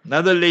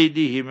 another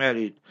lady he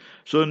married.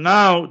 So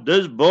now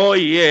this boy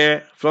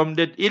here, from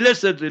that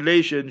illicit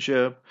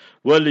relationship,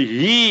 will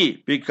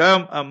he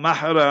become a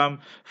mahram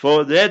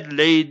for that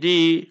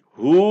lady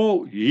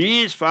who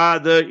his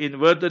father,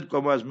 inverted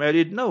commas,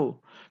 married? No.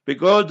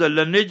 Because the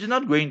lineage is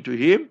not going to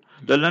him.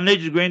 The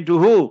lineage is going to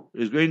who?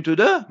 Is going to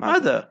the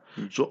mother.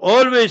 So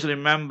always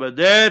remember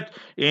that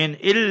in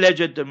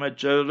illegitimate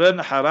children,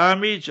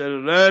 harami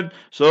children,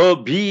 so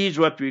B is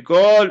what we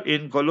call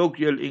in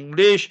colloquial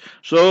English.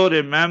 So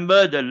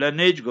remember the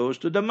lineage goes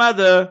to the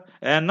mother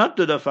and not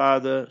to the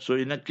father. So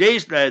in a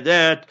case like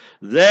that,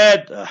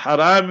 that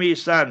harami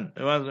son,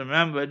 you must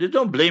remember, there's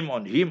no blame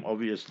on him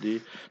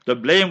obviously. The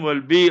blame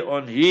will be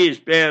on his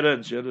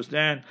parents, you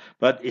understand?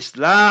 But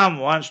Islam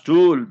wants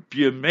to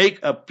make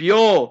a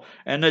pure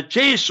and a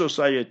chaste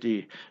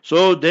society.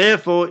 So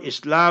therefore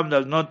Islam Islam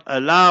does not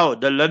allow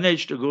the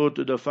lineage to go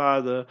to the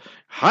father.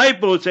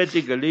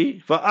 Hypothetically,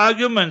 for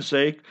argument's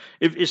sake,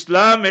 if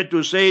Islam had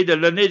to say the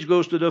lineage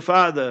goes to the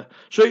father,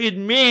 so it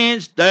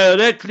means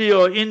directly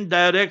or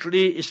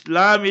indirectly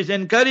Islam is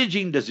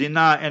encouraging the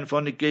zina and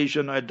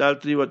fornication or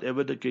adultery,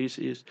 whatever the case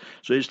is.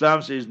 So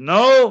Islam says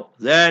no,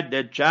 that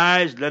the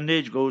child's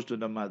lineage goes to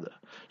the mother.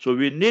 So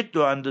we need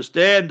to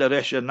understand the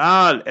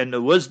rationale and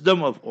the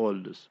wisdom of all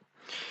this.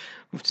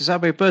 Mufti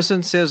Sahib, a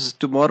person says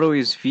tomorrow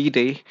is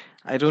V-Day.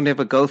 I don't have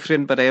a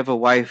girlfriend, but I have a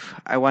wife.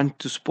 I want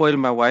to spoil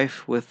my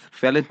wife with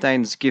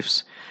Valentine's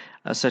gifts,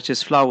 such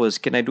as flowers.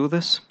 Can I do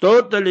this?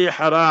 Totally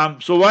haram.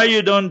 So why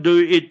you don't do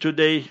it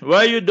today?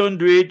 Why you don't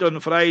do it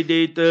on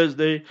Friday,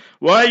 Thursday?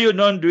 Why you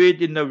don't do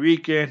it in the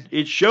weekend?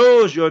 It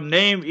shows your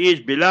name is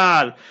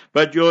Bilal,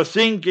 but your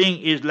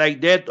thinking is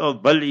like that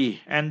of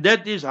Bali. And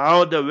that is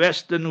how the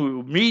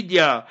Western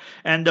media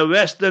and the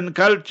Western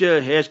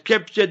culture has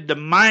captured the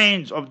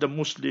minds of the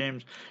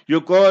Muslims. You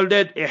call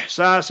that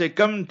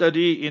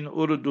ihsas-e-kamtari in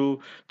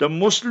Urdu. The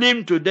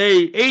Muslim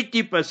today,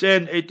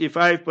 80%,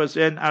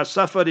 85% are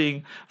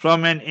suffering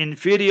from an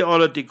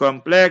inferiority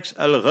complex,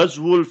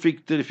 al-ghazwul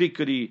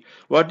fikri.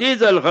 What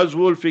is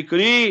al-ghazwul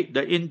fikri?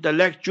 The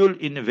intellectual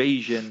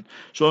invasion.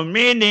 So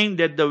meaning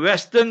that the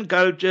Western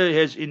culture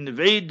has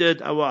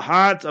invaded our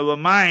hearts, our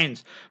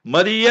minds.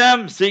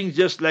 Maryam thinks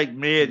just like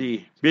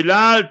Mary.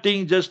 Bilal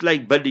thinks just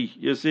like Bali,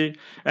 you see.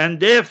 And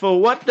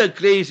therefore, what a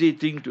crazy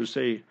thing to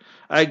say.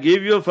 I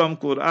give you from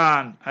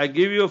Quran, I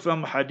give you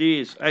from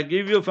Hadith, I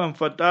give you from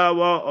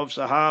Fatawa of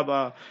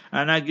Sahaba,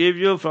 and I give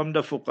you from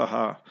the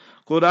Fuqaha.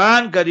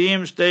 Quran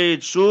Kareem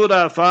states,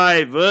 Surah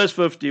 5, verse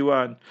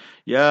 51,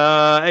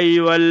 يا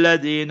أيها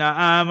الذين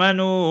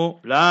آمنوا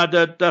لا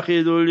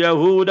تتخذوا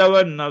اليهود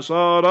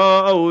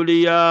والنصارى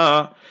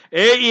أولياء.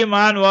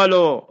 Iman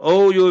walo,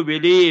 oh you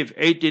believe,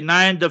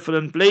 89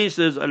 different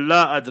places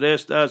Allah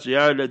addressed us,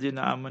 Ya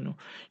alladhina amanu.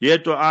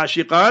 Yet to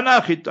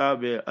ashiqana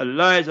khitabe,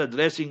 Allah is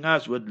addressing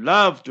us with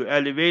love to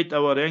elevate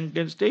our rank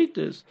and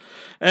status.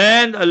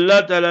 And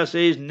Allah Ta'ala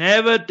says,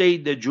 never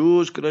take the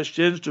Jews,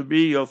 Christians to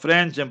be your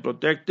friends and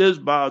protectors.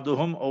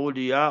 Ba'duhum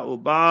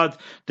awliya'u ba'd.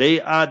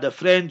 They are the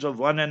friends of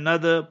one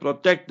another,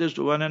 protectors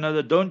to one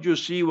another. Don't you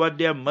see what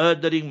they are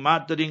murdering,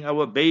 martyring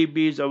our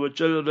babies, our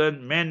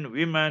children, men,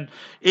 women,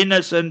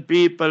 innocent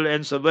people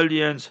and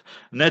civilians.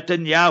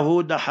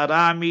 Netanyahu, the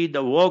harami,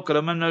 the war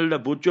criminal, the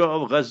butcher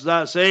of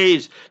Gaza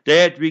says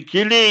that we're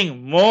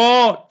killing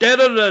more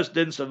terrorists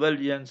than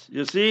civilians.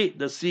 You see,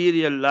 the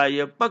serial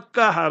liar,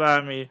 pakka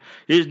harami.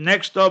 His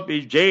next stop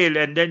is jail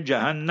and then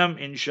Jahannam,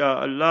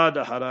 insha'Allah,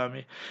 the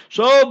harami.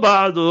 So,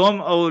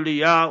 ba'duhum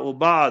awliya'u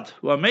ba'd.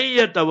 Wa man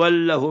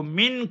yatawallahum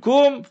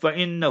minkum fa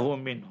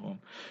innahu minhum.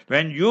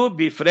 When you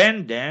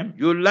befriend them,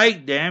 you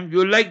like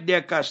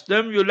their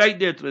custom, you like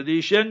their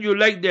tradition, you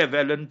like their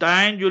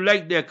Valentine, you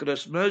like their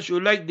Christmas, you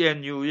like their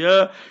New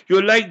Year,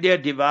 you like their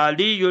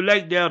Diwali, you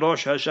like their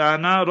Rosh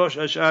Hashanah. Rosh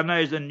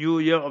Hashanah is the New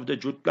Year of the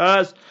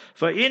Jutkas.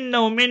 فَإِنَّهُ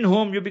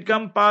مِنْهُمْ. You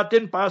become part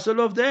and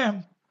parcel of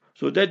them.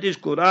 So that is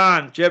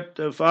Quran,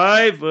 chapter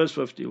 5, verse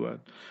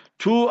 51.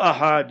 Two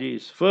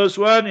ahadith. First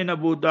one in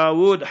Abu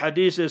Dawood,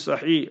 hadith is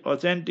sahih,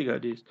 authentic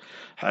hadith.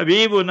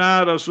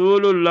 Habibuna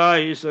Rasulullah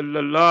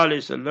sallallahu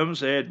alayhi wasallam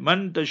said,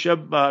 Man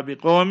tashabbaha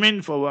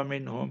biqawmin fahuwa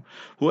minhum.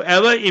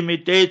 Whoever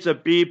imitates a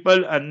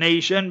people, a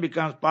nation,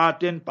 becomes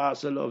part and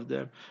parcel of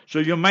them. So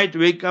you might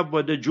wake up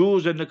with the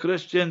Jews and the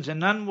Christians and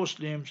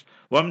non-Muslims.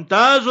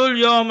 Wamtazul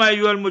yawma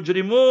ayyuhal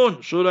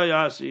mujrimun. Surah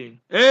Yasin.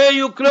 Hey,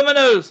 you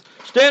criminals,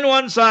 stand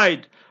one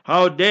side.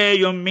 How dare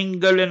you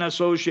mingle and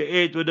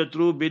associate with the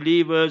true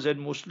believers and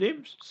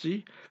Muslims?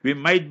 See, we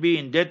might be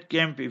in that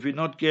camp if we're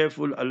not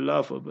careful,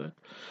 Allah forbid.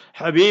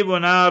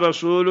 Habibuna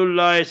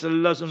Rasulullah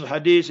sallallahu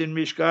hadith in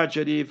Mishkat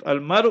Sharif,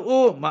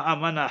 Al-mar'u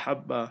ma'amana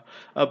habba.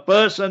 A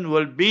person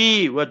will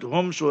be with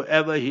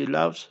whomsoever he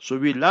loves. So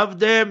we love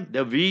them,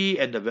 the V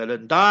and the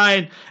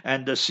Valentine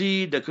and the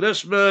C, the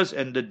Christmas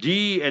and the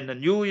D and the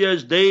New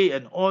Year's Day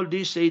and all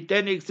these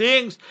satanic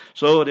things.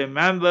 So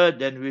remember,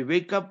 then we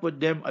wake up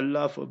with them,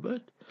 Allah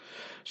forbid.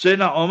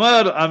 Sayyidina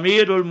Umar,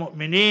 Amirul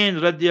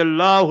Mu'mineen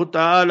radiyallahu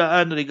ta'ala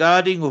an,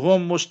 regarding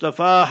whom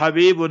Mustafa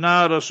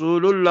Habibuna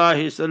Rasulullah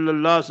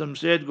sallallahu alaihi wasallam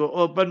said, go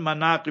open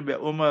Manaqib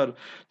Umar.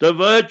 The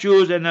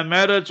virtues and the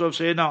merits of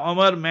Sayyidina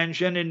Umar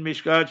mentioned in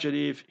Mishkat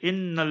Sharif.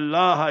 Inna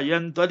Allah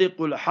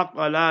yantaliqul haqq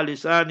ala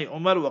lisani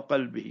Umar wa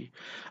qalbihi.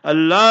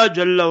 Allah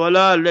Jalla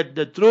wala let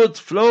the truth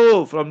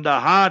flow from the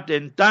heart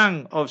and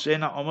tongue of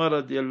Sayyidina Umar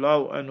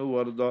radiyallahu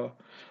anhu warda.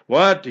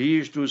 What he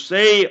used to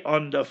say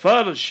on the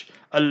farsh,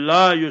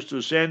 Allah used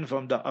to send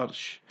from the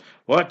arsh.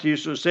 What he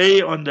used to say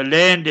on the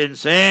land and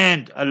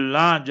sand,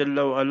 Allah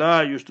Jalla wa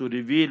ala used to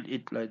reveal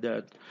it like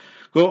that.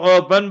 Go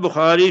open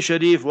Bukhari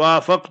Sharif,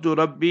 Wafaqtu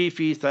Rabbi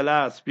fi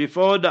thalath.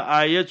 Before the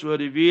ayats were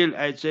revealed,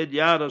 I said,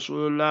 Ya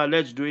Rasulullah,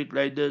 let's do it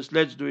like this,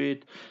 let's do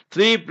it.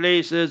 3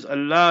 places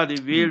Allah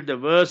revealed the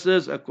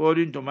verses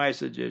according to my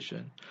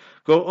suggestion.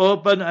 Go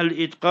open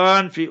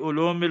Al-Itqan fi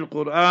Ulum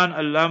al-Quran.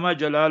 Allama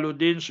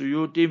Jalaluddin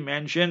Suyuti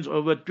mentions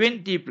over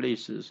 20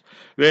 places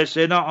where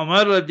Sayyidina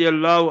Umar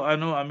radiallahu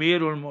anhu,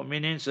 Amirul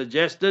Mu'minin,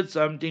 suggested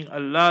something.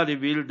 Allah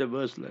revealed the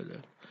verse like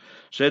that.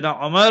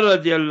 Sayyidina Umar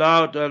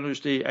radiallahu ta'ala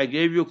say, I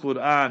gave you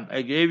Quran,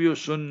 I gave you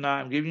Sunnah,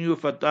 I'm giving you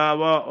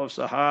fatwa of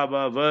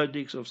Sahaba,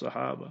 verdicts of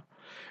Sahaba.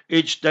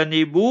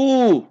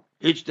 Ijtanibu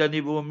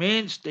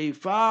means stay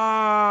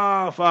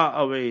far, far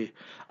away.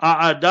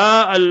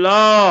 A'ada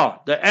Allah,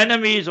 the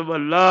enemies of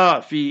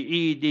Allah,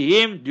 fi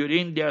idihim,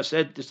 during their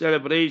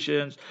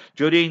celebrations,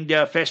 during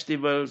their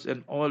festivals,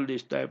 and all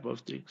these type of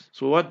things.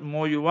 So what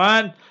more you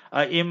want?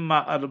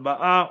 A'imma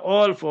arba'a,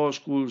 all four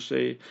schools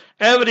say,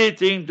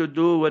 everything to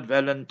do with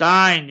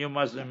Valentine, you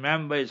must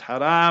remember, is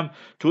haram.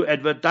 To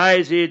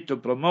advertise it, to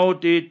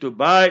promote it, to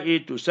buy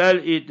it, to sell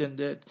it, and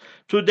that.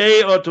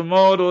 Today or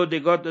tomorrow they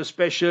got a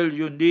special,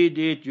 you need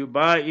it, you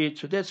buy it,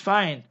 so that's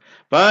fine.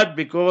 But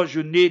because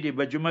you need it,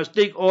 but you must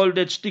take all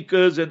that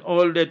stickers and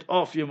all that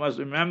off, you must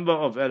remember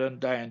of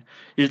Valentine.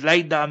 It's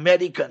like the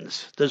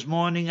Americans. This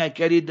morning I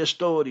carried the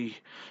story.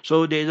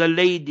 So there's a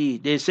lady,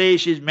 they say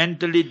she's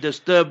mentally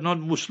disturbed, not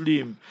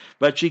Muslim,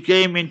 but she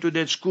came into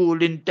that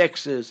school in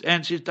Texas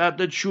and she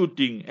started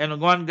shooting and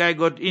one guy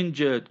got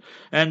injured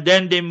and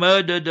then they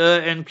murdered her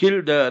and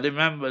killed her,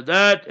 remember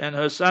that? And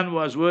her son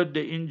was hurt,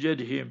 they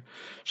injured him.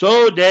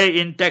 So they're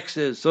in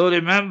Texas, so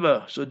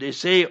remember, so they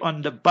say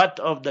on the butt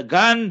of the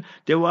gun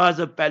there was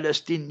a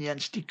Palestinian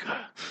sticker.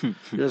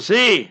 You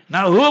see,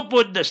 now who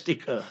put the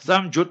sticker?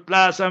 Some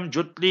Jutla, some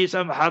Jutli,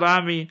 some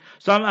Harami,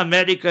 some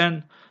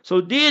American. So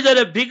these are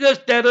the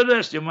biggest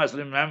terrorists, you must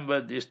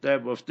remember these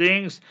type of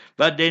things.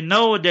 But they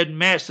know that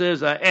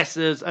masses are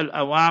S's,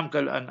 al-awam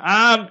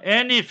kal-an'am,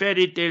 any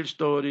fairy tale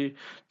story.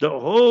 The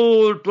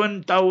whole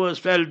Twin Towers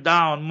fell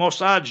down,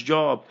 Mossad's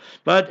job.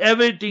 But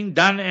everything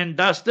done and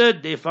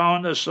dusted, they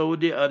found a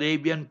Saudi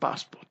Arabian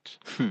passport.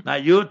 Now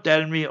you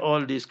tell me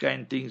all these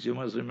kind of things, you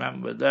must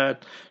remember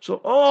that. So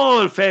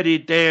all fairy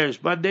tales,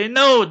 but they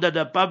know that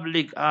the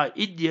public are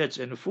idiots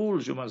and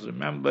fools, you must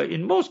remember,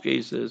 in most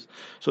cases.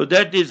 So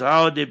that is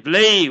how they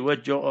play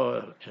with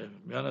your,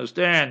 you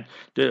understand,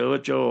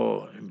 with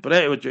your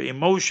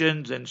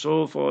emotions and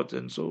so forth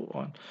and so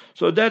on.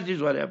 So that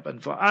is what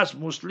happened. For us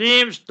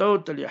Muslims,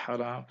 totally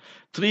haram.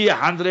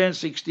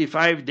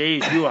 365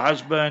 days, you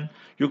husband,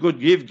 you could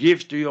give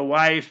gifts to your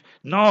wife.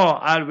 No,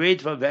 I'll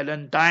wait for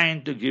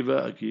Valentine to give her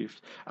a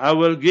gift. I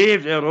will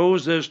give the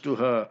roses to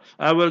her.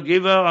 I will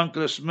give her on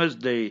Christmas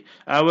Day.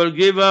 I will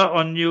give her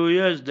on New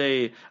Year's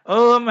Day.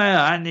 Oh, my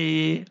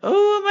honey.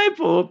 Oh, my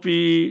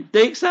poppy.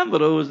 Take some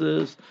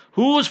roses.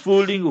 Who's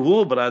fooling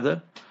who,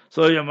 brother?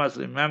 So you must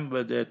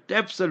remember that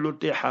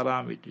absolutely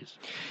haram it is.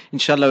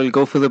 Inshallah, we'll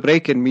go for the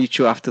break and meet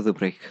you after the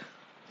break.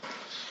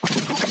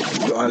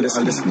 You are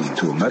listening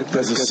to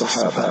Markaz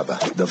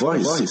al-Sahaba, the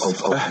voice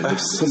of Ahl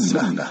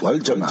al-Sunnah wal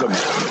Jama'ah.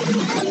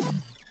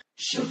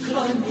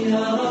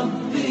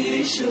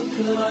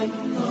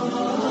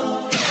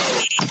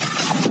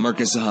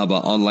 Markaz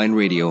Sahaba Online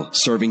Radio,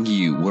 serving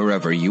you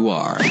wherever you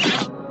are.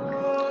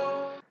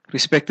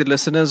 Respected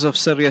listeners of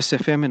Sirius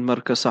FM and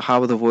Markaz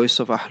Sahaba, the voice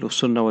of Ahl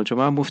al-Sunnah wal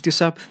Jama'ah. Mufti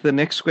Sahib, the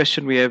next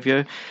question we have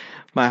here.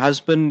 My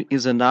husband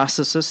is a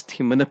narcissist.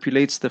 He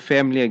manipulates the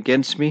family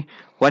against me.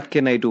 What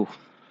can I do?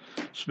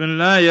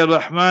 Bismillahir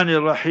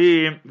Rahmanir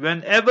Rahim.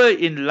 Whenever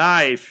in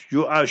life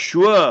you are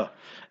sure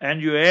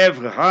and you have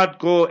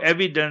hardcore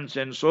evidence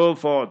and so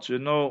forth,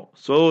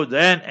 so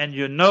then, and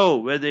you know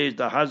whether it's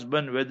the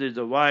husband, whether it's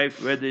the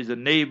wife, whether it's the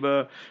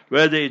neighbor,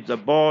 whether it's the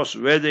boss,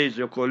 whether it's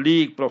your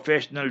colleague,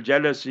 professional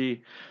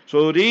jealousy.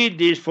 So read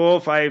these 4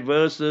 or 5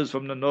 verses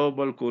from the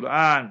Noble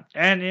Quran,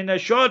 and in a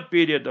short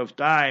period of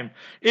time,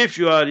 if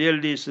you are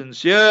really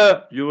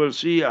sincere, you will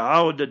see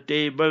how the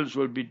tables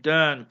will be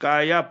turned.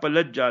 Kaya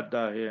palat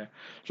jata hai.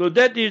 So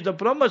that is the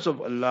promise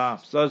of Allah.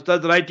 So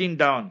start writing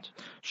down.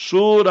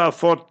 Surah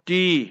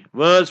 40,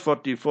 verse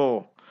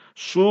 44.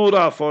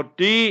 Surah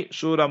 40,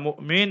 Surah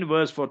Mu'min,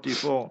 verse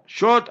 44.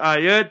 Short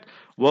ayat.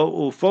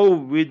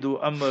 وَأُفَوِّدُ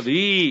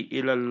أَمْرِي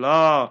إِلَى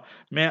اللَّهِ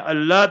मैं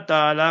अल्लाह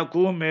ताला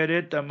को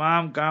मेरे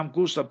तमाम काम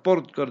को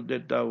support कर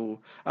देता हूँ.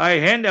 I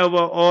hand over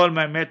all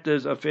my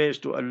matters, affairs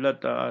to Allah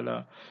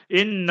Ta'ala.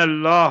 Inna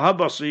Allah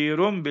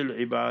basirum bil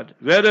ibad.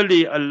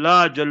 Verily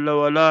Allah Jalla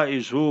wala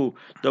is who?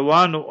 The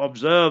one who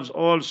observes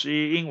all,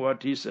 seeing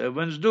what his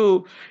servants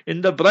do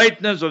in the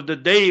brightness of the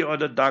day or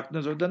the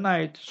darkness of the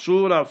night.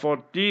 Surah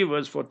 40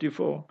 verse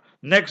 44.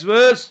 Next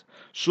verse.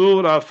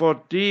 Surah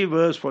 40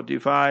 verse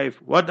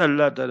 45. What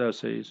Allah Ta'ala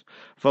says?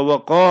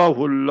 فَوَقَاهُ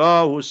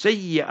اللَّهُ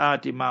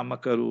سَيِّئَاتِ مَا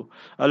مَكَرُوا.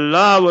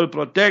 Allah will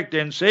protect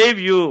and save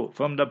you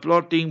from the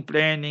plotting,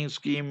 planning,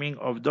 scheming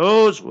of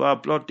those who are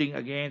plotting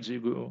against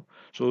you.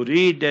 So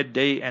read that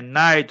day and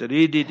night.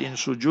 Read it in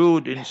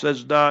sujood, in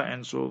sajda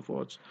and so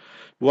forth.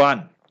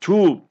 1.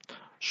 2.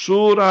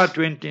 Surah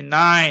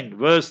 29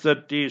 verse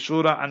 30.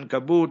 Surah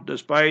Ankabut, the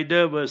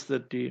spider, verse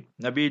 30.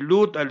 Nabi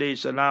Lut alayhi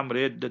salam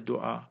read the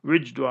dua.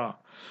 Which dua?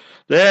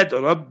 that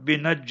Rabbi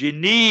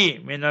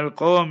najjini min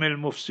al-qawm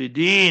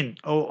al-mufsideen.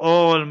 O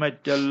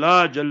Almighty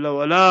Allah Jalla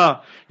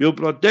wala, you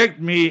protect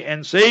me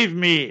and save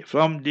me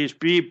from these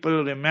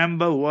people,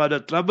 remember, who are the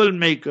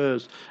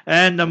troublemakers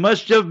and the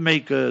mischief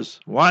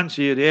makers. Once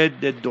he read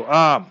that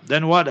dua,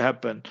 then what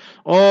happened?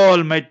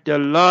 Almighty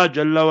Allah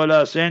Jalla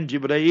wala sent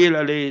Jibreel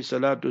alayhi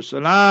salatu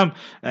salam,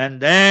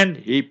 and then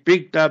he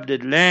picked up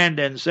that land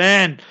and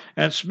sand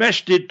and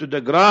smashed it to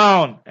the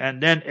ground.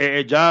 And then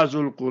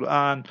Ijazul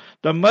Quran,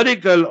 the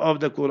miracle of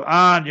the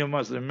Quran, you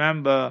must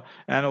remember.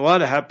 And what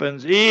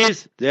happens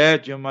is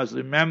that you must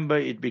remember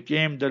it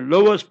became the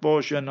lowest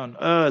portion on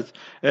earth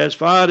as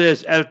far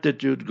as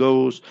altitude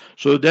goes.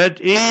 So that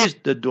is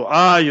the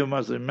dua, you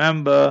must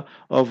remember,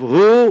 of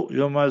who?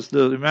 You must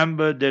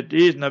remember that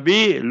is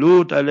Nabi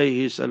Lut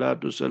alayhi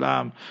salatu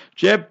salam.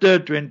 Chapter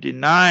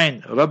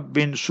 29,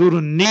 Rabbin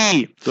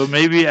Surni. So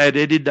maybe I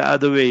read it the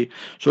other way.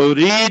 So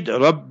read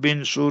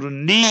Rabbin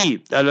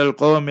Surni alal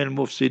qawm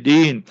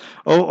al-mufsideen.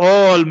 O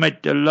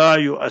Almighty Allah,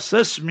 you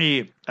assist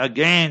me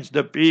against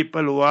the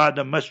people who are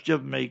the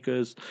mischief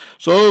makers.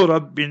 So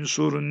Rabbin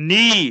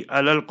Surni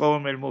alal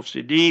qawm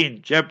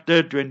al-mufsideen.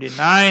 Chapter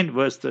 29,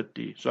 verse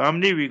 30. So how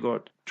many we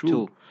got?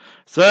 Two.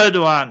 Third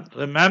one,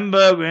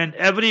 remember when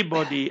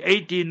everybody,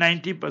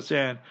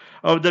 80-90%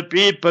 of the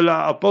people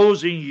are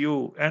opposing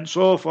you and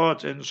so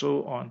forth and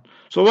so on.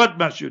 So what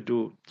must you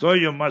do? So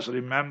you must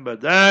remember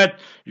that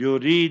you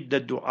read the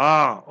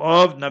dua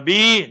of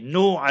Nabi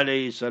Nuh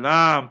alayhi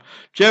salam,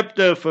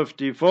 chapter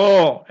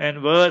 54 and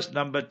verse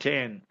number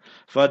 10.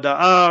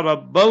 فَدَعَا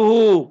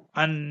رَبَّهُ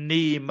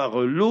أَنِّي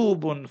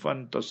مَغْلُوبٌ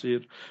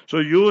فَانْتَصِرْ. So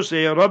you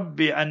say,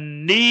 Rabbi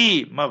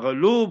أَنِّي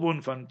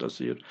مَغْلُوبٌ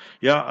فَانْتَصِرْ.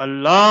 Ya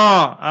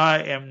Allah, I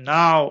am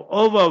now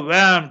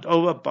overwhelmed,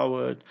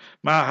 overpowered.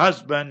 My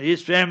husband,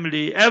 his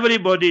family,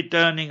 everybody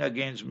turning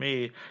against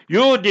me.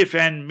 You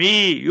defend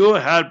me, you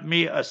help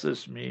me,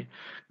 assist me.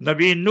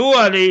 Nabi Nuh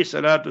alayhi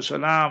salatu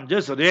salam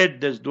just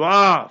read this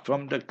dua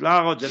from the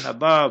clouds and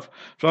above,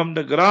 from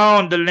the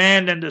ground, the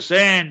land and the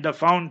sand, the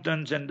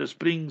fountains and the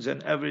springs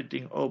and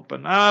everything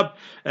open up.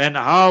 And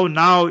how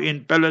now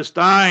in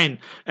Palestine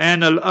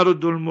and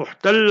Al-Ardul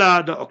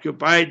Muhtalla, the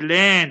occupied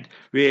land,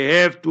 we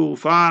have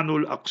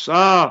Tufanul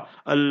Aqsa.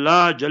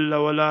 Allah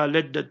Jalla wala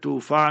let the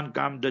Tufan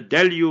come, the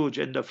deluge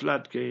and the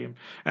flood came.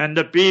 And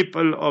the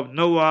people of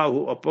Noah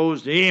who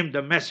opposed him,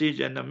 the message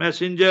and the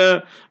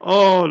messenger,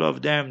 all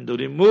of them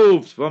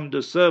removed from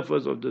the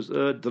surface of this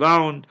earth,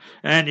 drowned,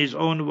 and his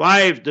own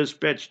wife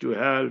dispatched to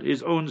hell,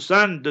 his own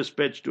son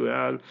dispatched to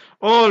hell.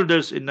 All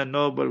this in the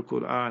noble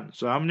Quran.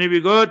 So how many we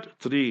got?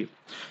 3.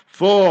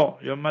 4.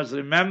 You must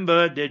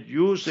remember that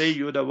you say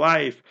you're the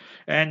wife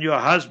and your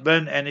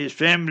husband and his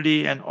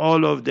family and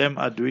all of them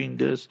are doing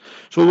this.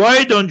 So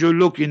why don't you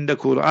look in the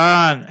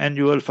Quran and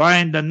you will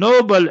find the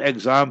noble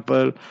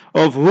example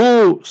of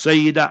who?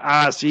 Sayyida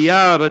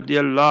Asiya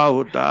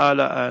radiallahu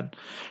ta'ala an.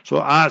 So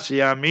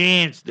Asiya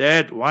means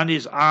that one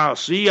is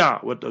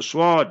Asiya with a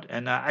sword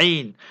and a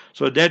ain.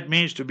 So that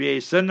means to be a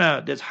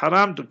sinner. That's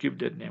haram to keep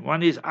that name.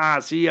 One is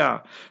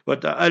Asiya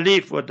with a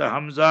alif, with a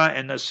hamza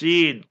and a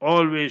sin.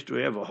 Always to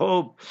have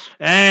hope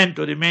and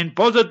to remain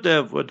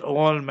positive with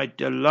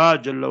Almighty Allah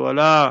Jalla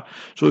wala.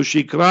 So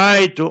she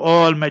cried to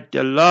Almighty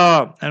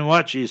Allah, and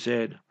what she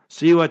said?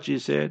 See what she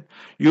said?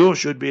 You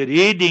should be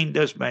reading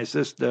this, my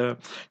sister.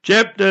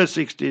 Chapter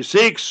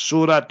 66,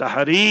 Surah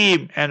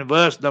Tahrim, and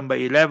verse number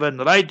 11,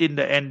 right in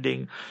the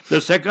ending,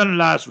 the second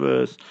last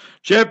verse.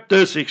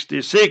 Chapter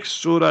 66,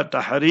 Surah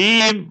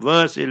Tahrim,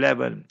 verse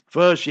 11.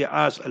 First she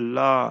asked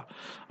Allah,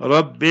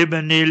 Rabbi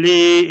ibn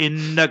li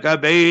innaka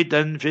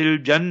baytan fil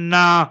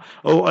jannah.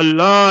 Oh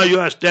Allah,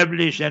 you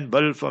establish and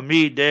build for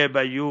me there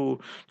by you,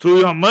 through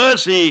your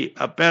mercy,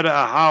 a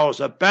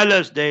house, a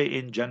palace there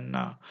in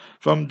Jannah.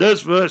 From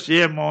this verse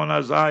here,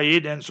 Mona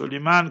Zahid and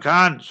Suleiman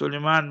Khan,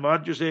 Suleiman,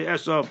 what you say,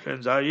 Asaf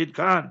and Zahid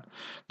Khan,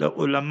 the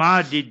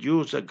ulama did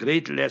use a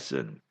great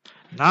lesson.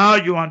 Now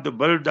you want to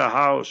build a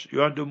house, you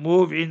want to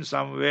move in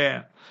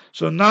somewhere.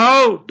 So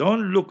now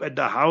don't look at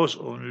the house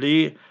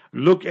only,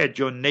 look at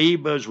your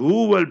neighbors.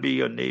 Who will be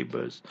your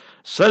neighbors?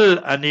 Sal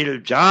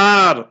anil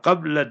jar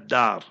qabla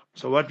dar.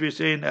 So what we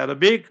say in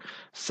Arabic,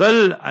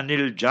 Sal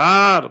anil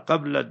jar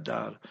qabla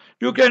dar.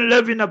 You can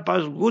live in a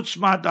good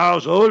smart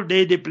house, whole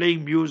day they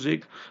playing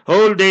music,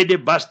 whole day they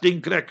busting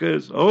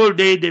crackers, whole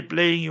day they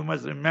playing, you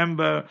must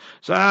remember,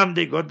 some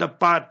they got the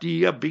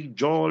party, a big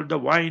jolt, the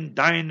wine,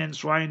 dine and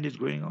swine is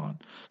going on.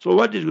 So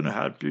what is going to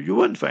help you? You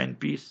won't find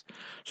peace.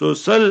 So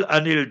Sal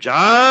anil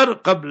jar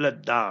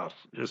qabla dar.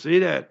 You see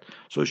that?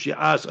 So she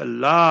asked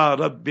Allah,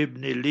 Rabbi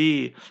ibn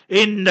li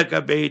innaka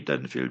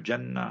baytan fil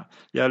jannah.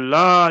 Ya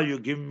Allah, you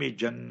give me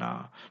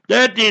Jannah.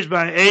 That is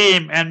my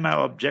aim and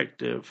my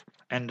objective.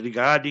 and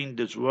regarding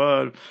this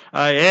world.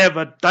 I have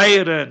a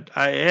tyrant,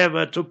 I have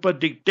a super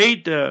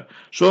dictator,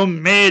 so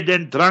mad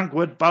and drunk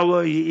with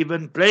power he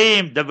even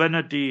claimed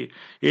divinity.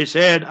 He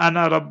said,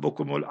 Ana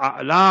Rabbukumul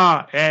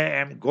A'la, I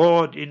am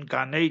God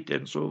incarnate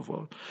and so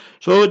forth.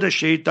 So the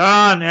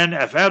shaitan and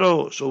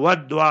Pharaoh, so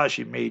what dua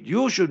she made?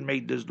 You should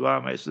make this dua,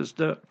 my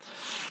sister.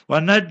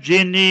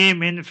 وَنَجِّنِي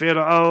مِنْ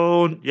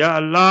فِرْعَوْنَ. Ya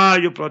Allah,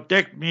 you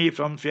protect me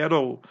from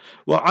Pharaoh.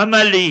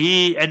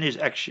 وَعَمَلِهِ, and his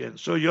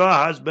actions. So your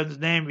husband's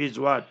name is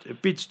what? A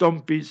pit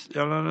stompis,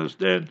 you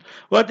understand?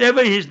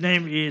 Whatever his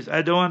name is,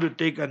 I don't want to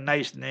take a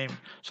nice name.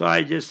 So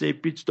I just say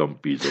pit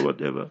stompis or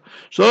whatever.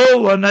 So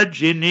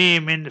وَنَجِّنِي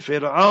مِنْ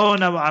فِرْعَوْنَ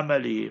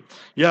وَعَمَلِهِ.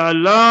 Ya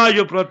Allah,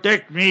 you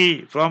protect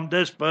me from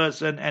this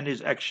person and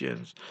his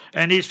actions.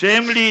 And his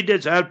family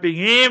that's helping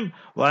him.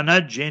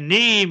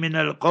 وَنَجِّنِي مِنَ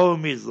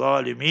الْقَوْمِ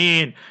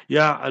الظَّالِمِينَ.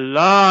 Ya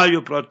Allah,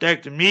 you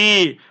protect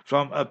me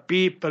from a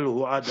people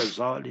who are the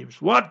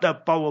zalims. What a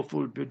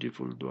powerful,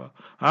 beautiful dua.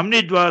 How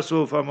many duas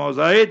so far,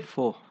 Mawzaid?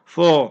 4.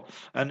 4.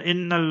 And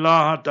inna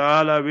Allah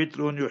ta'ala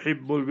witrun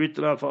yuhibbul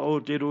witra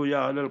fa'utiru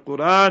ya al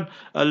Quran.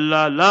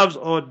 Allah loves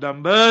odd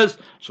numbers.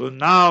 So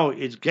now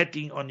it's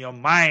getting on your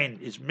mind.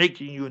 It's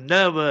making you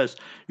nervous.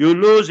 You're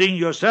losing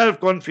your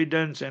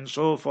self-confidence and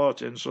so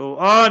forth and so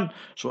on.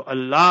 So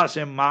Allah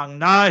se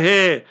mangna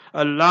hai.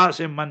 Allah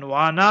se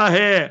manwana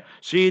hai.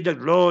 See the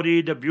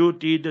glory, the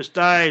beauty, the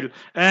style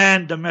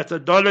and the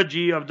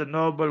methodology of the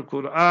noble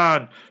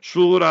Quran.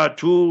 Surah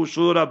 2,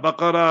 Surah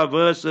Baqarah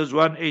verses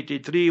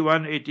 183,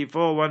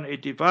 184,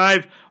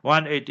 185,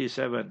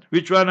 187.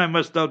 Which one I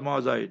must tell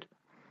Mazaid?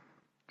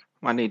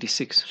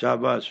 186.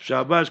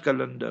 Shabash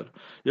calendar.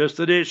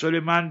 Yesterday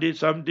Suleiman did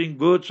something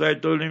good, so I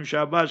told him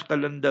Shabash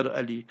calendar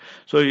Ali.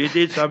 So he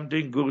did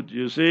something good,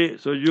 you see.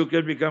 So you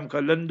can become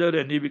calendar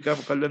and he become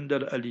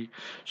calendar Ali.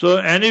 So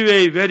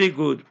anyway, very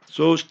good.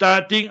 So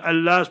starting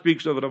Allah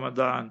speaks of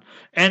Ramadan.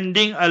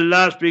 Ending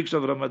Allah speaks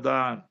of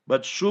Ramadan.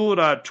 But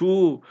Surah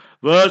 2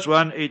 verse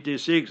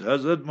 186,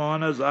 Hazrat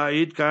Maulana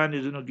Zahid Khan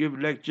is going to give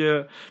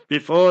lecture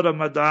before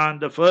Ramadan,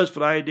 the first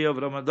Friday of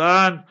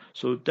Ramadan.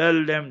 So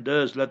tell them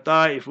this,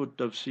 Lataifut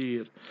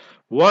Tafsir.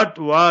 What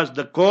was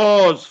the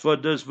cause for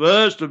this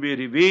verse to be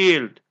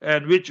revealed?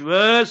 And which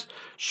verse?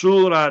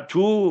 Surah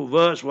 2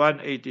 verse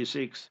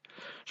 186.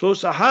 So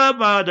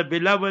Sahaba, the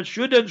beloved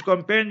students,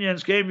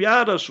 companions came,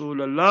 Ya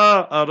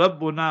Rasulullah,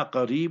 Rabbuna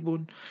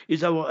Qareebun.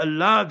 Is our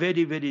Allah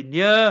very, very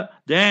near?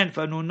 Then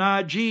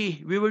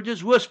Fanunaji, we will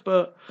just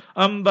whisper.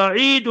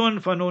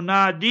 Ba'idun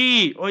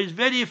Fanunadi, or is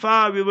very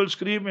far, we will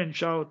scream and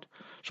shout.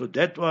 So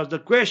that was the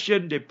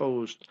question they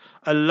posed.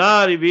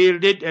 Allah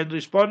revealed it and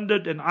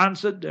responded and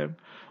answered them.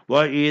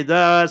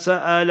 وَإِذَا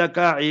سَأَلَكَ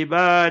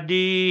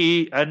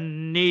عِبَادِي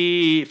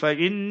أَنِّي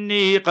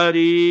فَإِنِّي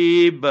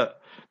قَرِيبٌ.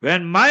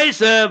 When my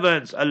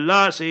servants,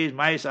 Allah says,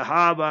 my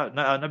Sahaba,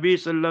 Nabi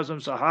Sallallahu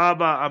Alaihi Wasallam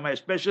Sahaba are my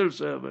special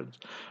servants.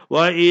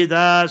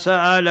 وَإِذَا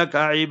سَأَلَكَ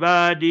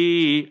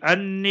عِبَادِي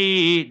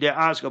أَنِّي, they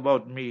ask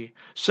about me.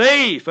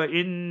 Say,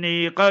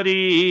 فَإِنِّي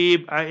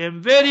قَرِيبٌ, I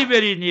am very,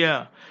 very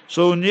near.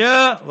 So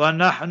near,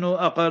 وَنَحْنُ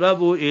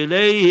أَقْرَبُ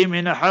إِلَيْهِ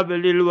مِنْ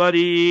حَبْلِ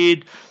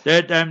الْوَرِيدِ,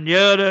 that I'm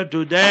nearer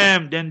to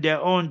them than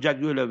their own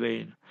jugular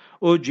vein.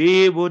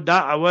 أجيب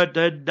دعوة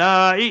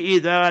الداعي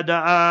إذا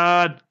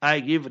دعان. I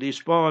give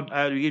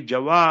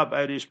jawab,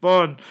 I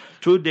respond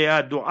to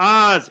their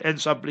du'as and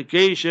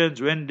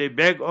supplications when they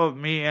beg of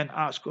me and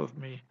ask of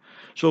me.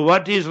 So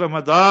what is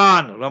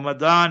Ramadan?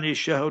 Ramadan is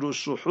Shahru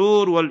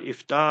Suhoor wal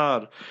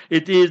Iftar.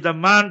 It is the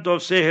month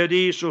of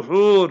Sehri,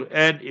 Suhoor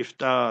and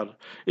Iftar.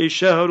 Is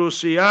Shahru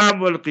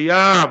Siyam wal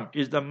Qiyam.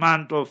 Is the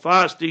month of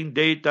fasting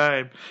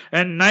daytime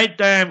and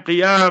nighttime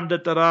Qiyam, the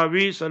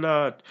Taraweeh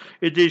Salat.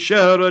 It is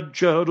Shahru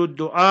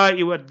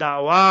Du'a wa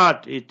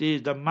Da'wat. It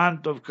is the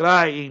month of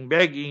crying,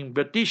 begging,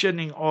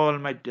 petitioning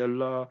Almighty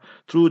Allah.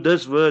 Through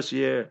this verse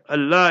here,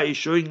 Allah is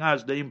showing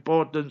us the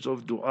importance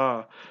of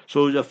dua.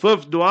 So the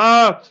fifth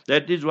dua,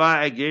 that is why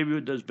I gave you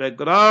this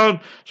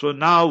background. So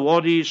now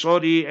worry,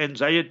 sorry,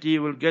 anxiety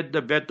will get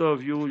the better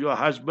of you. Your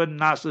husband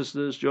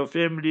narcissist, your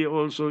family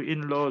also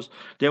in-laws,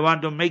 they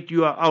want to make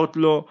you an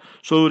outlaw.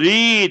 So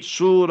read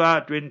Surah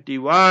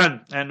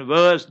 21 and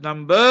verse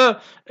number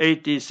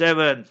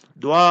 87.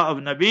 Dua of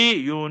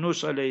Nabi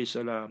Yunus alayhi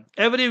salam.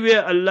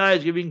 Everywhere Allah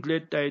is giving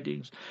glad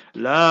tidings.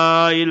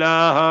 La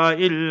ilaha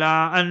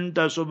illa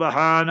anta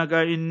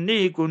subhanaka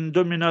inni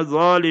kuntu minadh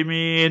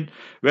dhalimin.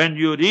 When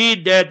you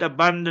read that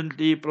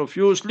abundantly,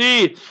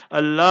 profusely,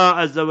 Allah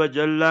Azza wa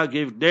Jalla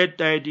gave glad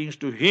tidings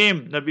to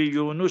him, Nabi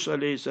Yunus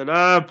alayhi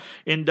salam,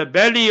 in the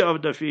belly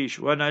of the fish.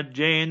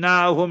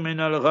 وَنَجَّيْنَاهُ مِنَ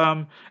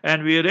الْغَمِّ,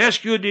 and we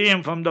rescued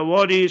him from the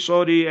worry,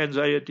 sorry,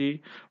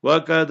 anxiety.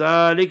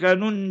 وَكَذَلِكَ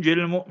نُنْجِي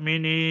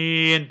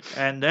الْمُؤْمِنِينَ.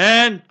 And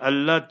then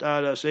Allah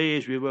Ta'ala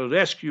says we will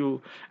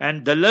rescue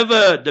and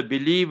deliver the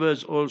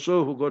believers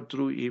also who got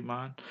through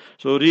Iman.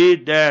 So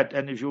read that.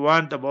 And if you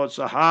want about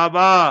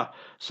Sahaba,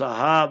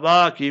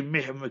 Sahaba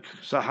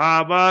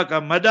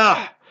ka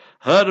madah,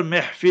 Har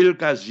mehfil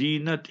ka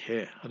zinat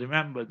hai.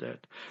 Remember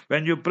that.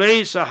 When you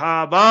praise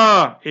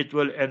Sahaba, it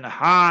will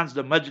enhance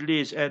the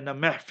majlis and the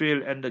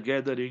mehfil and the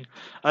gathering.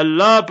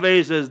 Allah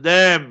praises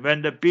them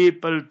when the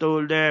people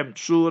told them,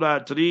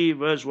 Surah 3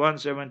 verse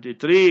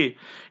 173,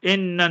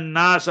 Inna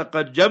nasa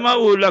qad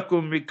jama'u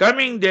lakum, we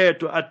coming there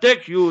to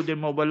attack you, they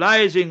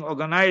mobilizing,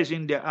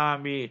 organizing the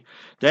army.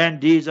 Then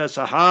these are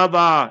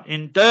Sahaba.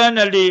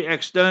 Internally,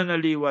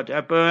 externally, what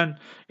happened?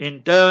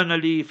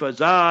 Internally,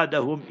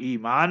 fazadahum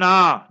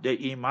imana,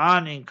 the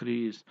iman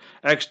increased.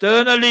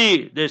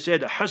 Externally, they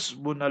said,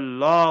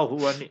 Hasbunallahu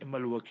wa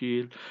ni'mal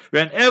wakil.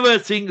 Whenever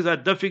things are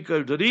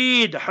difficult,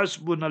 read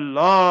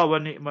Hasbunallah wa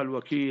ni'mal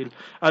wakil.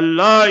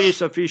 Allah is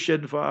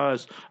sufficient for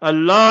us.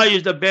 Allah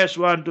is the best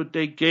one to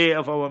take care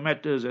of our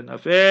matters and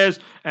affairs.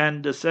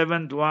 And the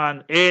seventh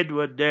one,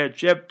 Edward there,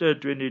 chapter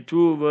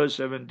 22, verse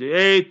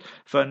 78,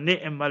 for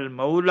ni'mal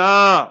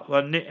mawla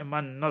wa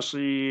ni'mal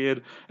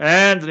nasir.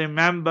 And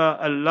remember,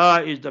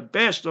 Allah is the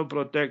best of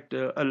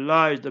protector.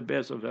 Allah is the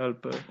best of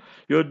helper.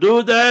 You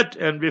do that,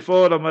 and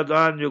before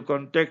Ramadan, you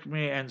contact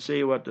me and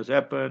say what has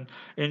happened.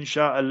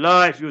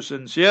 Insha'Allah, if you're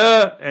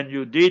sincere and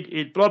you did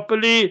it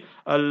properly,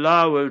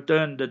 Allah will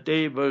turn the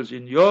tables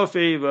in your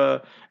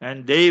favor,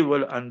 and they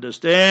will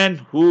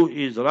understand who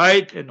is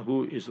right and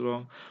who is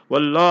wrong.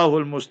 Wallahu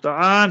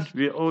al-musta'an.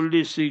 We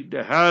only seek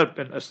the help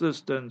and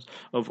assistance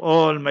of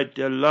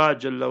Almighty Allah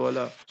Jalla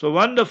wala. So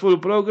wonderful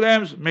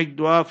programs. Make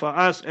dua for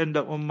us and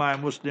the Ummah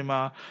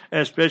Muslimah,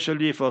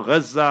 especially for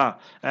Gaza.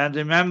 And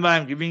remember,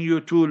 I'm giving you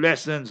 2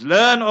 lessons.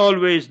 Learn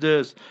always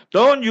this.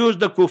 Don't use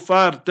the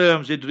kuffar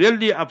terms. It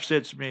really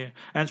upsets me.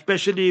 And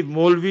especially if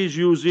Maulvis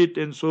use it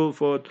and so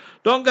forth.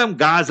 Don't come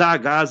Gaza,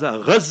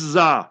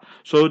 Gaza.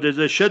 So there's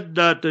a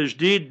shadda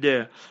tajdeed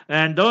there.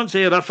 And don't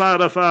say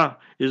Rafa.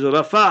 Is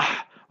Rafah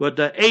with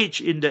the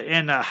H in the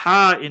end, a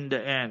Ha in the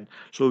end.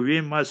 So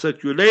we must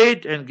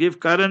circulate and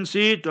give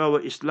currency to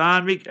our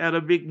Islamic,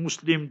 Arabic,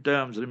 Muslim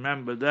terms.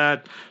 Remember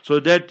that. So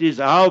that is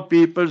how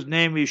people's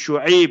name is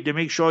Shu'aib. They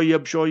make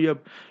Shoyab.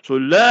 So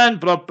learn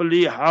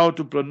properly how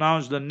to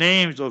pronounce the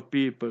names of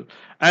people.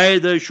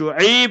 Either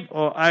Shu'aib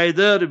or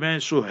either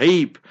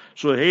Suhaib.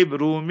 Suhaib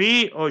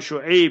Rumi or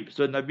Shu'aib.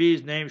 So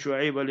Nabi's name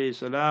Shu'aib alayhi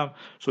salam.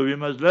 So we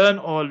must learn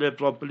all that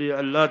properly.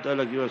 Allah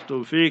Ta'ala give us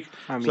tawfiq.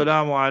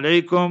 Assalamu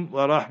alaikum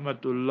wa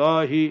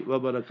rahmatullahi wa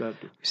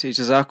barakatuh. Say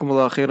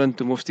Jazakumullah khairan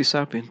to Mufti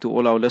Sahib and to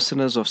all our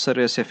listeners of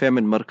Sirius FM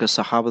and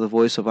Markaz Sahaba, the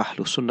voice of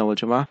Ahlus Sunnah wal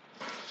Jama'ah.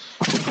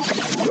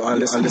 You are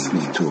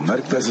listening to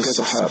Markaz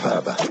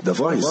al-Sahaba, the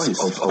voice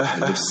of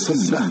Ahlus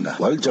Sunnah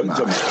wal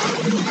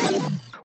Jama'ah.